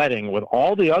Kraft's wedding with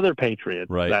all the other Patriots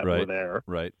that were there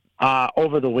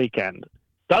over the weekend.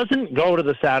 Doesn't go to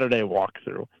the Saturday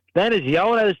walkthrough. Then is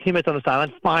yelling at his teammates on the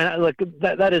sideline. Fine, like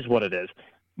that is what it is.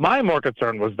 My more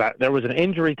concern was that there was an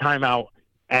injury timeout,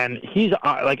 and he's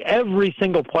like every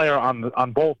single player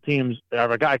on both teams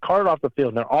have a guy carted off the field,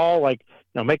 and they're all like,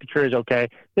 making sure he's okay.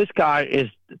 This guy is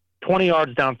 20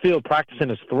 yards downfield practicing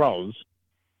his throws.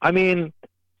 I mean,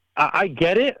 I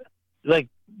get it. Like,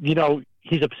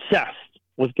 he's obsessed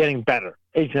with getting better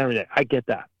each and every day. I get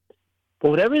that.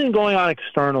 But with everything going on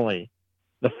externally,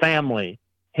 the family,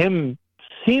 him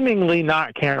seemingly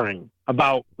not caring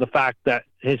about the fact that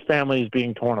his family is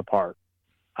being torn apart,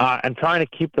 and trying to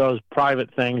keep those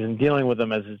private things and dealing with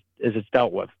them as it's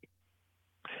dealt with.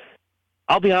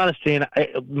 I'll be honest, Gene,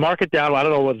 mark it down. I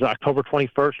don't know, was it October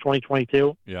 21st,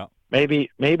 2022? Yeah. Maybe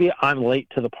I'm late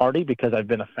to the party because I've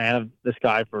been a fan of this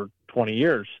guy for 20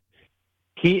 years.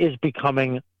 He is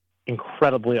becoming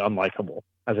incredibly unlikable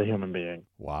as a human being.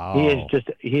 Wow.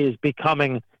 He is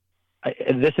becoming,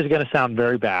 and this is going to sound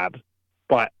very bad,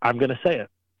 but I'm going to say it.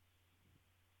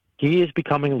 He is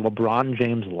becoming LeBron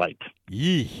James light.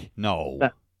 Yee,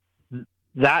 no.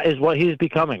 That is what he's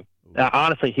becoming.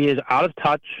 Honestly, he is out of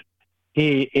touch.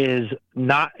 He is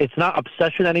not, it's not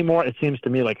obsession anymore. It seems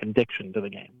to me like addiction to the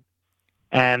game.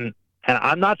 And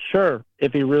I'm not sure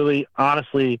if he really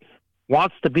honestly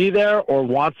wants to be there or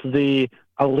wants the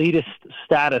elitist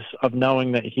status of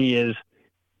knowing that he is,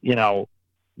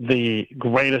 the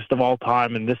greatest of all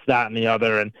time and this, that, and the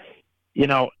other. And,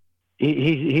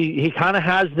 he kind of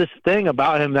has this thing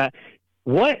about him that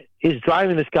what is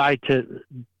driving this guy to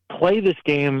play this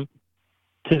game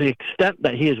to the extent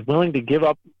that he is willing to give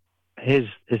up his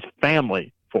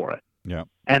family for it. Yeah.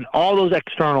 And all those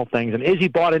external things. And is he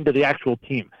bought into the actual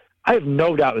team? I have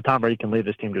no doubt that Tom Brady can lead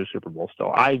this team to a Super Bowl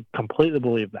still. I completely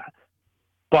believe that.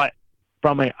 But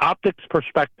from an optics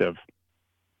perspective,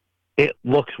 it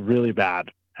looks really bad.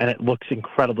 And it looks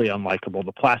incredibly unlikable.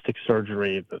 The plastic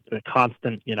surgery, the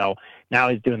constant, now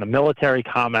he's doing the military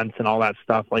comments and all that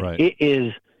stuff. Like, right.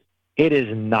 It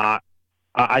is not,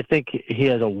 I think he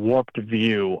has a warped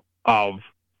view of,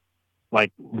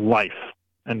 like, life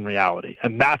and reality.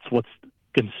 And that's what's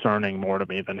concerning more to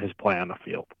me than his play on the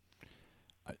field.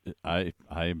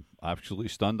 I'm absolutely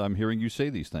stunned. I'm hearing you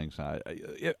say these things.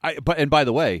 But by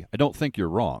the way, I don't think you're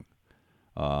wrong.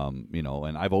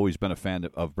 And I've always been a fan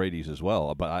of Brady's as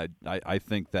well. But I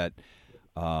think that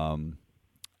I'd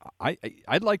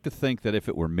like to think that if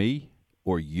it were me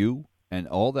or you and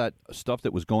all that stuff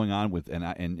that was going on with,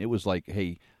 and it was like,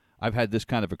 hey, I've had this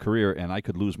kind of a career and I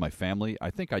could lose my family.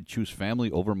 I think I'd choose family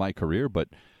over my career. But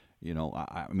I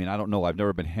don't know. I've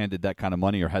never been handed that kind of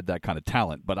money or had that kind of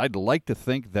talent. But I'd like to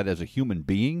think that as a human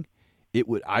being,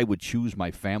 I would choose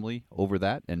my family over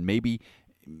that, and maybe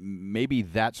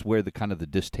that's where the kind of the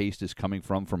distaste is coming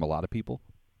from a lot of people.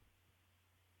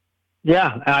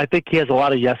 Yeah, I think he has a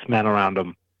lot of yes men around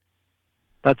him.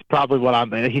 That's probably what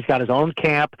I'm. He's got his own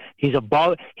camp. He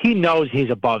knows he's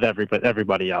above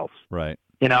everybody else. Right.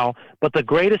 But the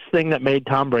greatest thing that made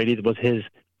Tom Brady was his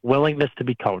willingness to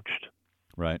be coached.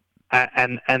 Right.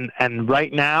 And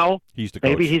right now, he's the coach.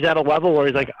 Maybe he's at a level where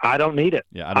he's like, I don't need it.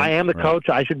 Yeah, I am the coach.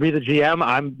 I should be the GM.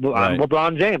 I'm Right.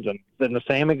 LeBron James, and in the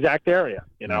same exact area.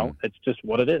 It's just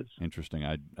what it is. Interesting.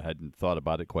 I hadn't thought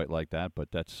about it quite like that,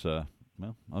 but that's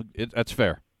that's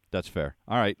fair. That's fair.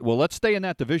 All right. Well, let's stay in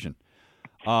that division.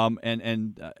 And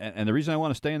the reason I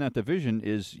want to stay in that division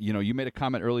is, you made a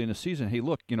comment early in the season. Hey,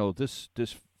 look, this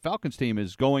Falcons team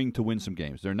is going to win some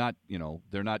games. They're not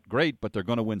great, but they're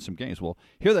going to win some games. Well,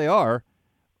 here they are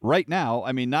right now.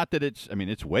 I mean, not that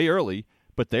it's way early,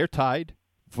 but they're tied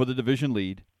for the division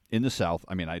lead in the South.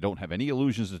 I mean, I don't have any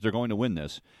illusions that they're going to win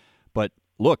this. But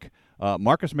look,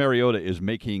 Marcus Mariota is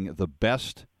making the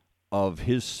best of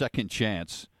his second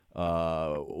chance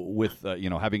with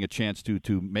having a chance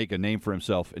to make a name for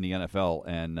himself in the NFL,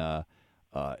 and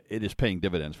it is paying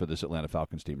dividends for this Atlanta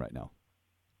Falcons team right now.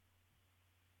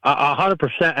 100%,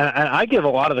 and I give a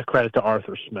lot of the credit to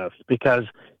Arthur Smith, because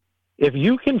if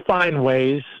you can find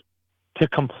ways to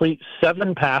complete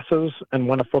 7 passes and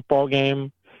win a football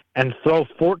game, and throw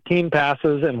 14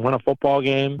 passes and win a football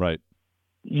game, right,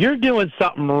 you're doing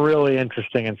something really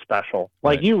interesting and special.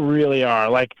 Like, right. You really are.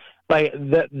 Like they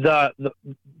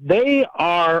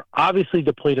are obviously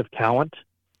depleted of talent,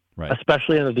 right,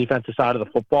 especially on the defensive side of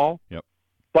the football. Yep.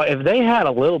 But if they had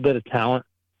a little bit of talent,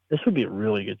 this would be a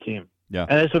really good team. Yeah.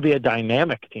 And this would be a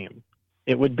dynamic team.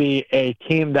 It would be a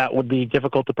team that would be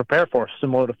difficult to prepare for,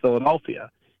 similar to Philadelphia.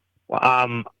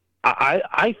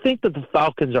 I think that the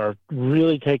Falcons are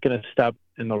really taking a step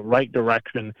in the right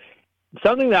direction,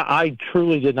 something that I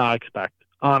truly did not expect,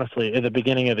 honestly, in the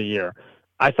beginning of the year.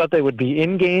 I thought they would be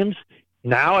in games.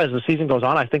 Now, as the season goes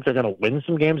on, I think they're going to win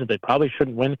some games that they probably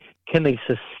shouldn't win. Can they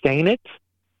sustain it?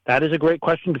 That is a great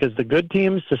question, because the good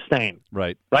teams sustain.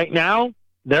 Right. Right now,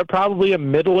 they're probably a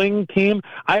middling team.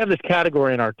 I have this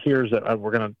category in our tiers that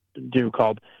we're going to do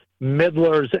called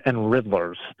middlers and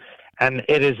riddlers. And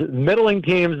it is middling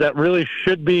teams that really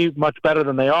should be much better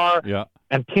than they are,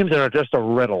 and teams that are just a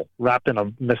riddle wrapped in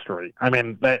a mystery. I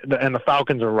mean, and the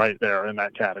Falcons are right there in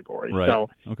that category. Right. So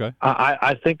okay.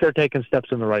 I think they're taking steps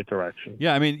in the right direction.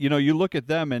 Yeah, I mean, you look at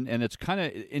them, and it's kind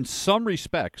of, in some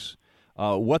respects,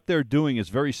 what they're doing is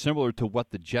very similar to what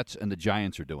the Jets and the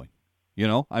Giants are doing.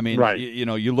 I mean, right.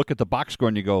 You look at the box score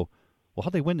and you go, well,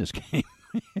 how'd they win this game?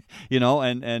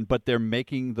 But they're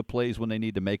making the plays when they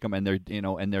need to make them, and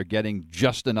they're getting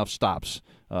just enough stops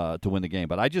to win the game.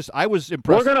 But I was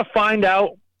impressed. We're going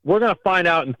to find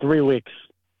out in 3 weeks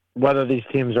whether these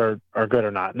teams are good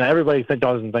or not. Now, everybody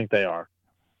doesn't think they are.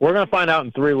 We're going to find out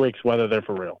in 3 weeks whether they're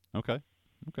for real. Okay,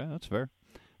 that's fair.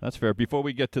 That's fair. Before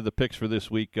we get to the picks for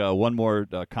this week, one more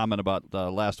comment about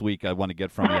last week I want to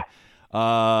get from you.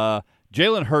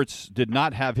 Jalen Hurts did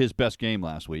not have his best game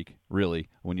last week, really,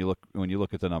 when you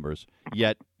look at the numbers.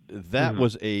 Yet that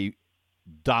was a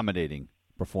dominating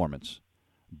performance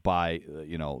by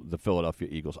the Philadelphia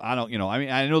Eagles. I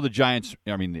know the Giants.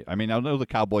 I know the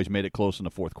Cowboys made it close in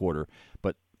the fourth quarter,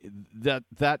 but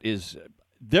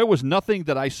there was nothing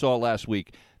that I saw last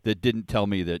week that didn't tell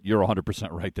me that you're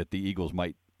 100% right that the Eagles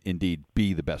might indeed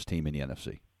be the best team in the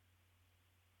NFC.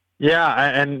 Yeah,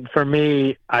 and for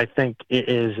me, I think it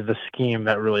is the scheme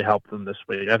that really helped them this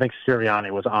week. I think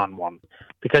Sirianni was on one.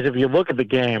 Because if you look at the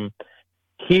game,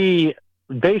 he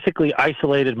basically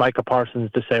isolated Micah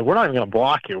Parsons to say, we're not even going to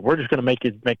block you. We're just going to make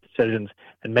you make decisions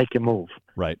and make you move.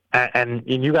 Right. And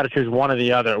you got to choose one or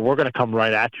the other. We're going to come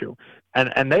right at you.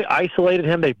 And they isolated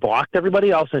him. They blocked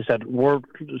everybody else. They said, we're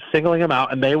singling him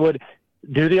out. And they would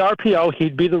do the RPO.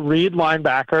 He'd be the read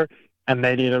linebacker, and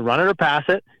they'd either run it or pass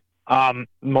it.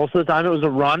 Most of the time it was a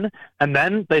run, and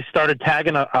then they started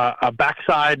tagging a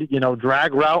backside,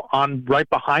 drag route on right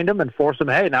behind him and force him,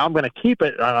 hey, now I'm going to keep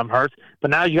it, I'm Hurts, but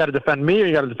now you got to defend me or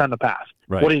you got to defend the pass.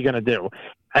 Right. What are you going to do?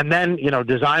 And then,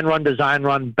 design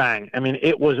run, bang. I mean,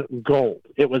 it was gold.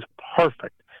 It was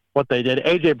perfect what they did.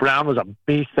 A.J. Brown was a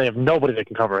beast. They have nobody that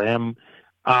can cover him.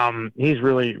 He's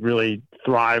really, really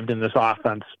thrived in this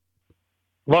offense.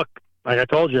 Look, like I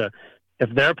told you, if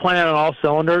they're playing on all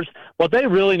cylinders, what they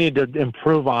really need to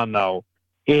improve on, though,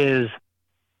 is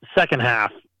second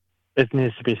half. It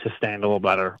needs to be sustained a little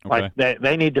better. Okay. Like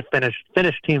they need to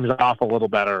finish teams off a little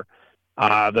better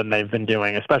than they've been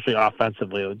doing, especially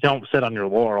offensively. Don't sit on your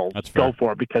laurels. That's fair. Go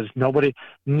for it, because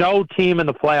no team in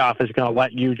the playoff is going to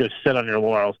let you just sit on your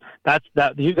laurels.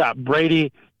 You got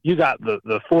Brady. You got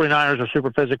the 49ers are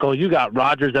super physical. You got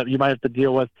Rodgers that you might have to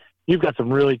deal with. You've got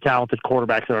some really talented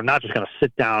quarterbacks that are not just going to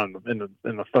sit down in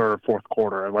the third or fourth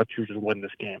quarter and let you just win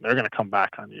this game. They're going to come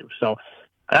back on you. So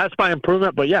that's my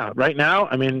improvement. But, yeah, right now,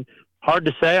 I mean, hard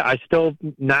to say.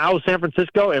 Now San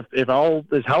Francisco, if all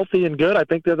is healthy and good, I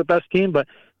think they're the best team. But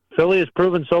Philly has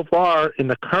proven so far in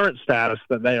the current status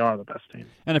that they are the best team.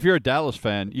 And if you're a Dallas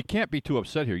fan, you can't be too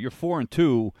upset here. You're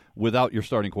 4-2 without your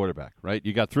starting quarterback, right?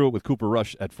 You got through it with Cooper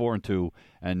Rush at 4-2,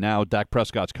 and now Dak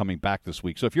Prescott's coming back this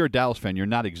week. So if you're a Dallas fan, you're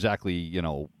not exactly,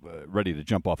 ready to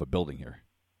jump off a building here.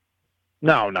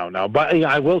 No. But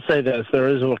I will say this: there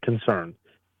is a concern.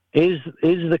 Is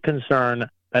the concern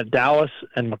that Dallas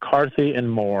and McCarthy and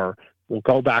Moore will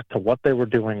go back to what they were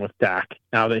doing with Dak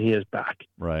now that he is back.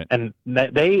 Right. And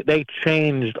they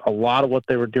changed a lot of what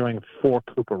they were doing for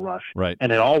Cooper Rush. Right.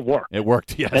 And it all worked. It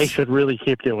worked, yes. They should really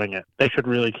keep doing it.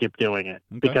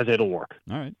 Because it'll work.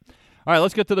 All right,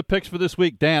 let's get to the picks for this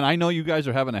week. Dan, I know you guys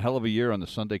are having a hell of a year on the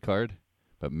Sunday card,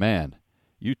 but, man,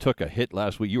 you took a hit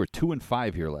last week. You were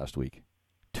 2-5 here last week.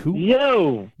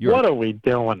 What are we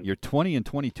doing? You're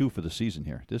 20-22 for the season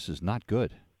here. This is not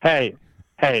good. Hey,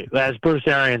 as Bruce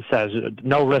Arians says,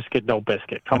 no risk it, no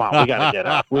biscuit. Come on, we got to get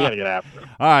after. It.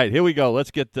 All right, here we go.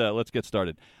 Let's get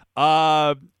started.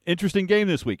 Interesting game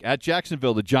this week at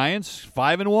Jacksonville. The Giants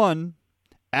 5-1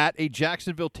 at a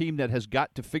Jacksonville team that has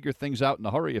got to figure things out in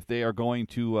a hurry if they are going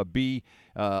to be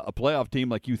a playoff team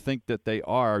like you think that they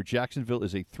are. Jacksonville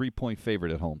is a 3-point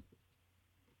favorite at home.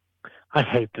 I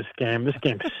hate this game. This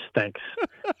game stinks.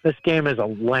 This game is a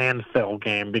landfill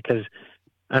game because.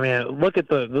 I mean, look at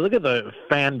the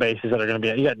fan bases that are going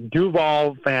to be. You got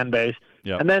Duval fan base.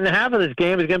 Yep. And then half of this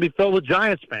game is going to be filled with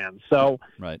Giants fans. So,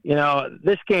 right.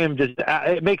 This game just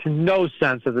it makes no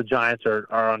sense that the Giants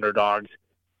are underdogs.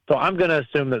 So I'm going to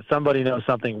assume that somebody knows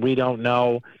something we don't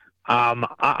know. I'm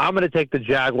going to take the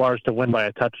Jaguars to win by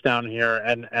a touchdown here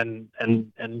and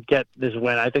get this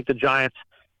win. I think the Giants.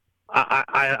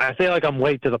 I feel like I'm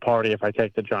late to the party if I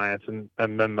take the Giants, and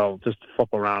then they'll just flip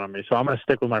around on me. So I'm going to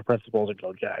stick with my principles and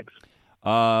go Jags.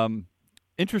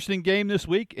 Interesting game this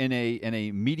week in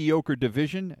a mediocre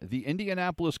division. The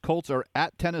Indianapolis Colts are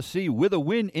at Tennessee. With a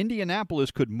win, Indianapolis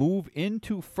could move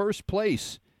into first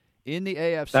place in the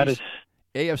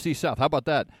AFC South. How about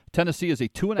that? Tennessee is a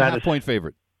 2.5-point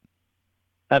favorite.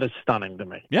 That is stunning to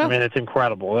me. Yeah. I mean, it's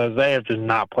incredible. They have just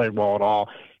not played well at all.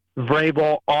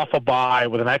 Vrabel off a bye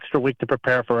with an extra week to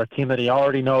prepare for a team that he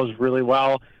already knows really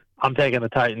well. I'm taking the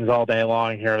Titans all day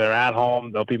long here. They're at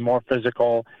home. They'll be more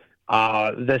physical.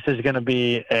 This is going to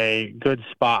be a good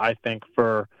spot, I think,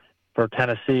 for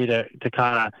Tennessee to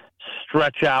kind of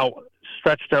stretch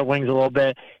their wings a little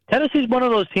bit. Tennessee's one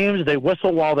of those teams, they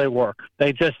whistle while they work.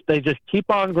 They just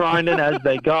keep on grinding as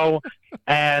they go.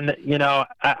 And,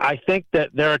 I think that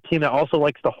they're a team that also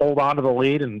likes to hold on to the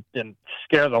lead and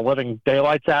scare the living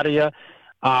daylights out of you.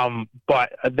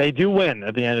 But they do win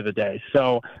at the end of the day.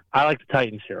 So I like the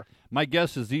Titans here. My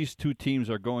guess is these two teams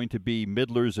are going to be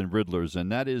middlers and riddlers, and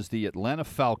that is the Atlanta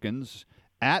Falcons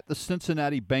at the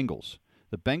Cincinnati Bengals.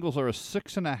 The Bengals are a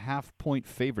 6.5-point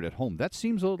favorite at home. That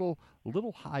seems a little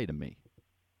high to me.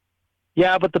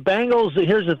 Yeah, but the Bengals,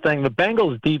 here's the thing. The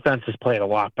Bengals defense has played a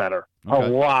lot better,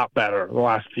 the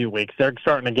last few weeks. They're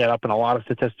starting to get up in a lot of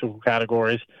statistical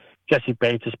categories. Jesse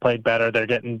Bates has played better. They're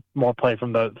getting more play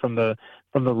from the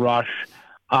rush.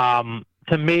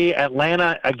 To me,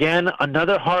 Atlanta, again,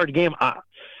 another hard game.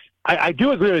 I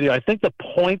do agree with you. I think the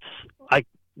points,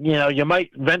 you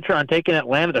might venture on taking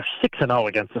Atlanta. They're 6-0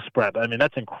 against the spread. I mean,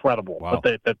 that's incredible. Wow.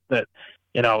 But they're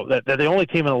the only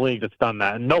team in the league that's done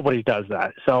that, and nobody does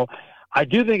that. So I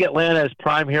do think Atlanta is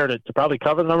prime here to probably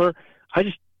cover the number.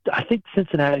 I think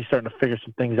Cincinnati's starting to figure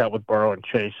some things out with Burrow and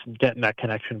Chase and getting that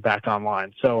connection back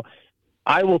online. So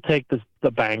I will take the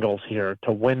Bengals here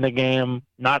to win the game.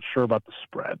 Not sure about the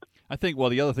spread. I think,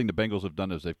 the other thing the Bengals have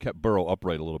done is they've kept Burrow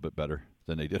upright a little bit better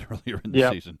than they did earlier in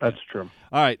the season. That's true.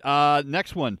 All right,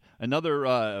 next one.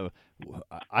 Another,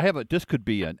 this could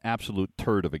be an absolute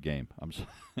turd of a game.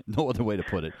 No other way to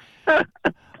put it.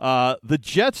 The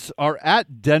Jets are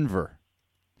at Denver.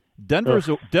 Denver's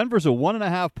a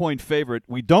 1.5-point favorite.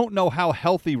 We don't know how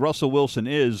healthy Russell Wilson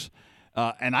is,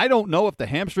 and I don't know if the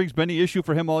hamstring's been the issue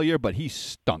for him all year, but he's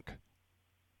stunk.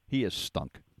 He has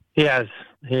stunk. He has.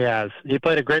 He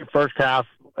played a great first half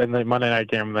in the Monday night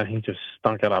game, and then he just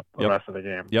stunk it up the rest of the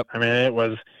game. Yep. I mean, it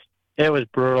was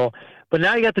brutal. But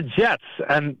now you got the Jets,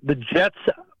 and the Jets,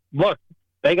 look,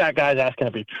 they got guys asking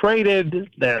to be traded.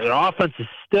 Their offense is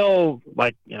still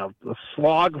a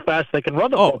slog fest. They can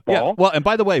run the football. Yeah. Well, and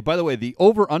by the way, the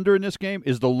over-under in this game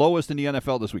is the lowest in the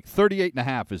NFL this week.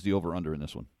 38.5 is the over-under in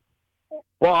this one.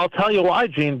 Well, I'll tell you why,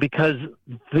 Gene, because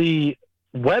the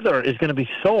weather is going to be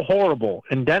so horrible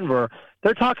in Denver.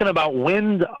 They're talking about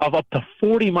winds of up to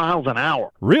 40 miles an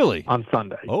hour. Really? On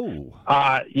Sunday. Oh.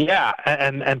 Yeah,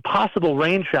 and possible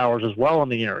rain showers as well in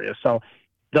the area. So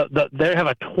they have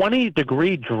a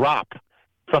 20-degree drop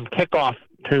from kickoff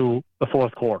to the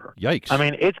fourth quarter. Yikes. I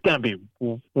mean, it's going to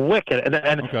be wicked.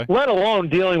 And okay. Let alone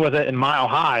dealing with it in Mile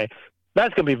High,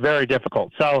 that's going to be very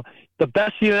difficult. So the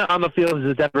best unit on the field is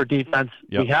the Denver defense.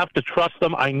 Yep. We have to trust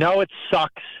them. I know it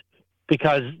sucks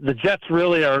because the Jets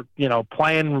really are,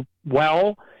 playing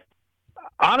well.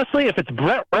 Honestly, if it's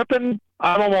Brett Rippon,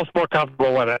 I'm almost more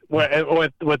comfortable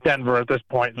with Denver at this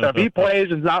point. So if he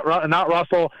plays and not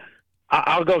Russell,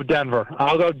 I'll go Denver.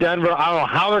 I don't know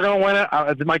how they're going to win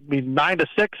it. It might be 9-6.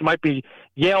 It might be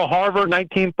Yale Harvard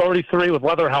 1933 with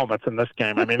leather helmets in this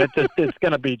game. I mean, it's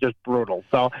going to be just brutal.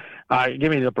 So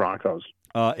give me the Broncos.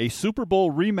 A Super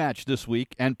Bowl rematch this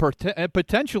week and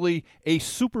potentially a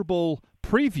Super Bowl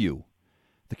preview.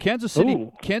 The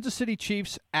Kansas City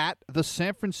Chiefs at the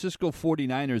San Francisco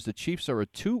 49ers. The Chiefs are a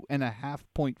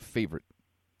 2.5-point favorite.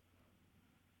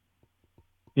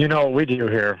 You know what we do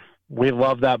here. We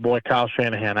love that boy Kyle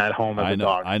Shanahan at home as a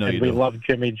dog. I know and you we do. love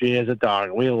Jimmy G as a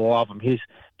dog. We love him.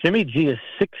 Jimmy G is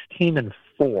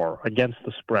 16-4 against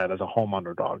the spread as a home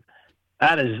underdog.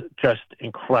 That is just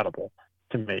incredible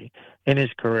to me in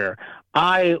his career.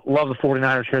 I love the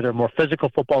 49ers here. They're a more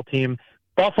physical football team.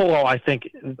 Buffalo, I think,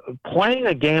 playing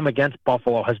a game against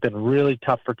Buffalo has been really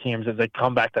tough for teams as they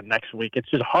come back the next week. It's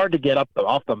just hard to get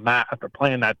off the mat after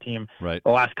playing that team right. the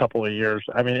last couple of years.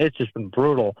 I mean, it's just been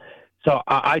brutal. So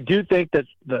I do think that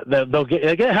they'll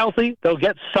get healthy. They'll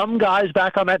get some guys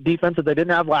back on that defense that they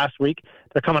didn't have last week.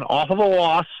 They're coming off of a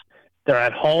loss. They're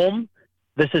at home.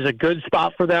 This is a good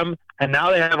spot for them. And now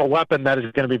they have a weapon that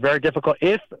is going to be very difficult.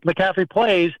 If McCaffrey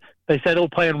plays, they said he'll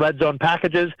play in red zone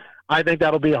packages. I think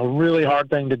that'll be a really hard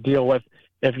thing to deal with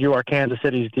if you are Kansas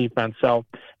City's defense. So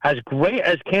as great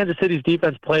as Kansas City's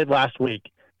defense played last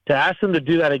week, to ask them to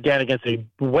do that again against a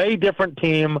way different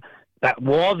team that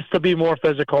loves to be more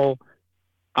physical,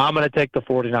 I'm going to take the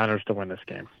 49ers to win this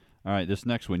game. All right, this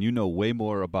next one, you know way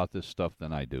more about this stuff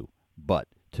than I do. But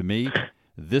to me,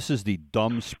 this is the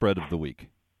dumb spread of the week.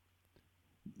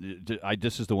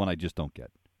 This is the one I just don't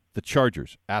get. The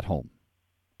Chargers at home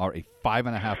are a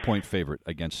 5.5-point favorite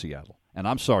against Seattle. And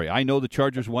I'm sorry, I know the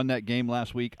Chargers won that game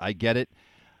last week. I get it.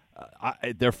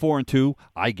 They're 4-2.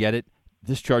 I get it.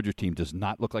 This Charger team does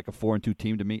not look like a 4-2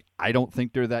 team to me. I don't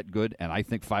think they're that good, and I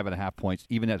think 5.5 points,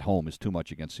 even at home, is too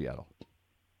much against Seattle.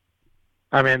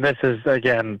 I mean, this is,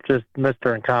 again, just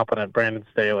Mr. Incompetent Brandon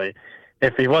Staley.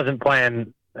 If he wasn't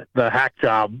playing the hack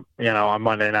job, on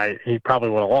Monday night, he probably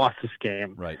would have lost this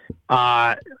game. Right.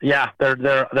 Yeah,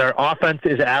 their offense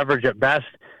is average at best.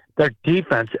 Their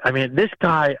defense, I mean, this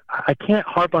guy, I can't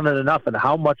harp on it enough and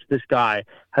how much this guy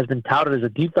has been touted as a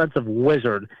defensive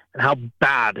wizard and how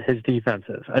bad his defense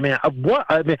is. I mean,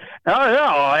 analytically,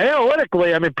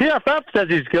 PFF says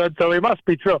he's good, so he must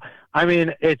be true. I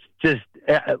mean, it's just,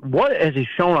 what has he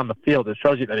shown on the field that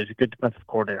shows you that he's a good defensive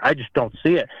coordinator? I just don't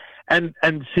see it. And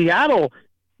Seattle,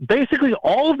 basically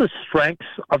all of the strengths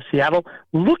of Seattle,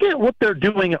 look at what they're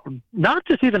doing, not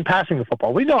just even passing the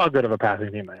football. We know how good of a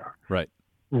passing team they are. Right.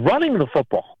 Running the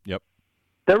football. Yep.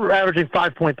 They're averaging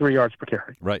 5.3 yards per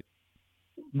carry. Right.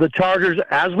 The Chargers,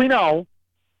 as we know,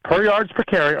 per yards per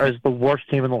carry, is the worst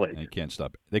team in the league. They can't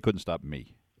stop it. They couldn't stop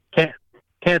me. Can't.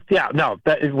 Yeah, no.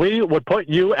 We would put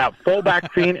you at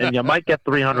fullback fiend, and you might get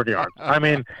 300 yards. I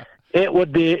mean, it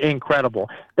would be incredible.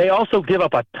 They also give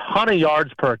up a ton of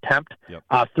yards per attempt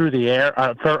through the air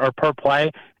per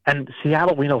play, and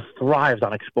Seattle, we know, thrives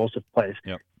on explosive plays.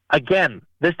 Yep. Again,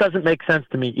 this doesn't make sense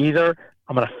to me either.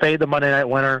 I'm going to fade the Monday night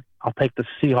winner. I'll take the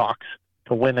Seahawks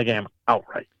to win the game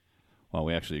outright. Well,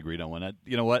 we actually agreed on one.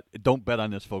 You know what? Don't bet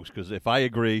on this, folks, because if I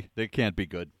agree, they can't be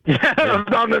good. Yeah,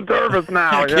 I'm nervous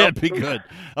now. It can't be good.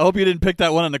 I hope you didn't pick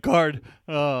that one on the card.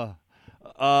 You'll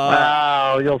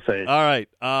see. All right.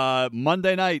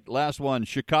 Monday night, last one.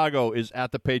 Chicago is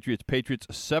at the Patriots. Patriots,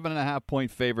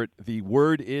 7.5-point favorite. The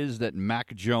word is that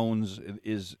Mac Jones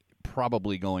is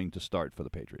probably going to start for the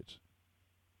Patriots.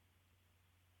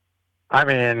 I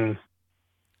mean,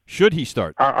 should he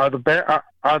start? Are the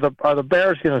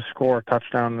Bears going to score a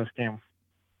touchdown in this game?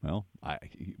 Well,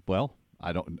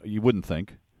 I don't. You wouldn't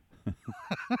think.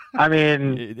 I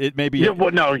mean, it may be. You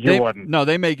wouldn't. No,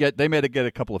 they may get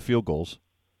a couple of field goals.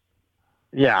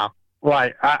 Yeah,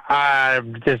 right.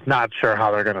 I'm just not sure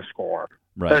how they're going to score.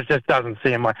 Right. There just doesn't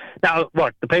seem like. Now,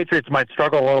 look, the Patriots might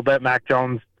struggle a little bit. Mac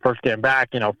Jones, first game back,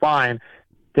 fine.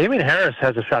 Damian Harris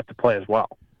has a shot to play as well.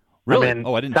 Really? I mean,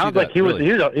 I didn't see that. Sounds like he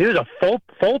was a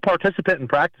full participant in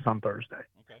practice on Thursday.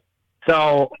 Okay.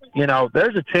 So,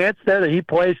 there's a chance there that he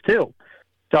plays too.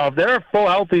 So if they're a full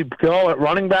healthy go at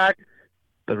running back,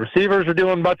 the receivers are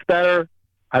doing much better.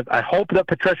 I hope that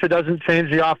Patricia doesn't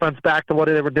change the offense back to what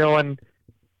they were doing.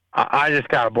 I just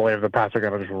got to believe the Pats are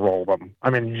going to just roll them. I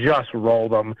mean, just roll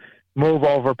them. Move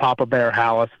over Papa Bear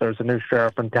Hallis. There's a new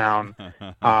sheriff in town.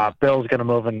 Bill's going to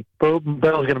move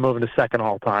into second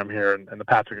all time here, and the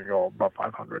Pats are going to go above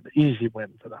 500. Easy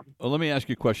win for them. Well, let me ask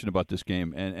you a question about this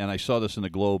game, and I saw this in the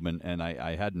Globe, and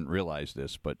I hadn't realized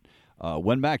this, but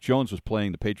when Mac Jones was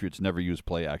playing, the Patriots never used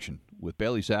play action. With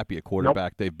Bailey Zappi at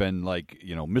quarterback, They've been like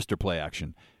Mr. Play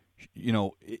Action.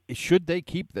 Should they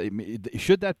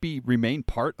should that remain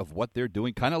part of what they're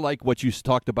doing? Kind of like what you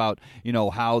talked about,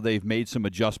 how they've made some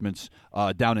adjustments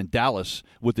down in Dallas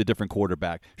with the different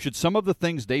quarterback. Should some of the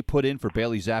things they put in for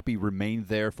Bailey Zappi remain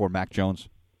there for Mac Jones?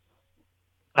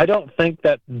 I don't think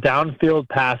that downfield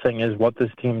passing is what this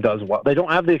team does well. They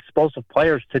don't have the explosive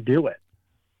players to do it,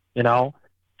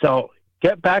 So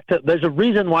get back to – there's a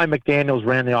reason why McDaniels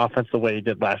ran the offense the way he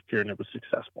did last year and it was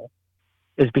successful.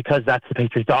 Is because that's the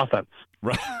Patriots offense.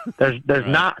 Right. There's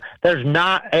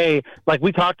not a, like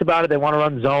we talked about it, they want to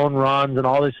run zone runs and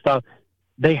all this stuff.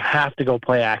 They have to go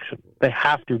play action. They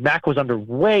have to. Mac was under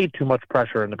way too much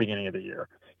pressure in the beginning of the year.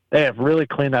 They have really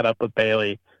cleaned that up with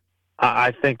Bailey.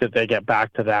 I think that they get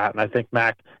back to that, and I think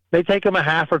Mac, they take him a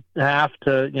half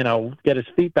to, get his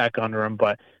feet back under him,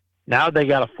 but now they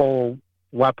got a full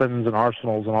weapons and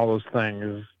arsenals and all those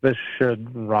things. This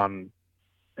should run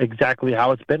exactly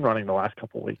how it's been running the last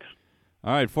couple of weeks.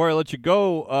 All right, before I let you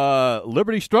go,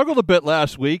 Liberty struggled a bit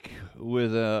last week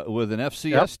with an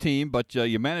FCS team, but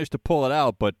you managed to pull it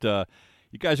out. But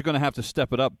you guys are going to have to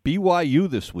step it up. BYU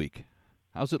this week.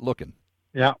 How's it looking?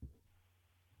 Yeah.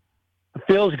 It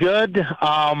feels good.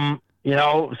 Some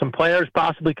players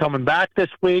possibly coming back this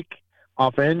week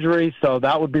off injury, so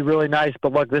that would be really nice.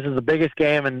 But look, this is the biggest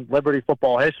game in Liberty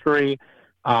football history.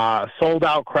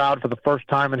 Sold-out crowd for the first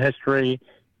time in history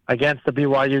against the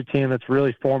BYU team that's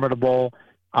really formidable.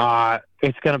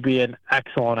 It's going to be an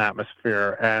excellent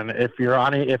atmosphere. And if it's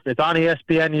on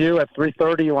ESPNU at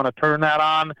 3:30, you want to turn that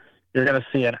on, you're going to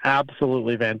see an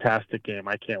absolutely fantastic game.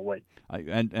 I can't wait.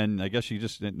 And I guess you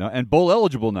just didn't know. And bowl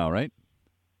eligible now, right?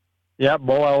 Yep,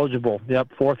 bowl eligible. Yep,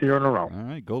 4th year in a row. All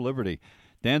right, go Liberty.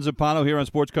 Dan Zampano here on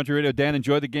Sports Country Radio. Dan,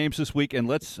 enjoy the games this week, and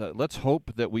let's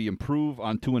hope that we improve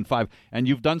on 2-5. And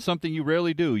you've done something you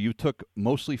rarely do. You took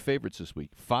mostly favorites this week.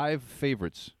 5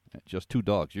 favorites, just 2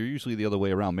 dogs. You're usually the other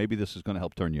way around. Maybe this is going to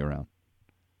help turn you around.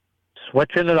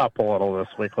 Switching it up a little this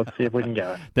week. Let's see if we can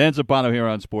get it. Dan Zampano here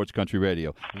on Sports Country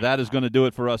Radio. That is going to do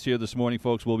it for us here this morning,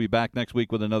 folks. We'll be back next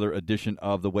week with another edition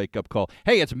of the Wake Up Call.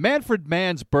 Hey, it's Manfred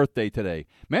Mann's birthday today.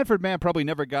 Manfred Mann probably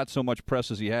never got so much press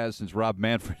as he has since Rob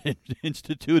Manfred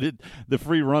instituted the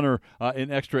free runner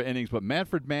in extra innings. But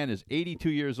Manfred Mann is 82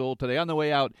 years old today. On the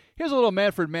way out, here's a little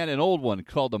Manfred Mann, an old one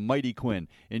called the Mighty Quinn.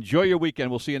 Enjoy your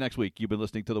weekend. We'll see you next week. You've been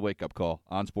listening to the Wake Up Call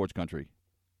on Sports Country.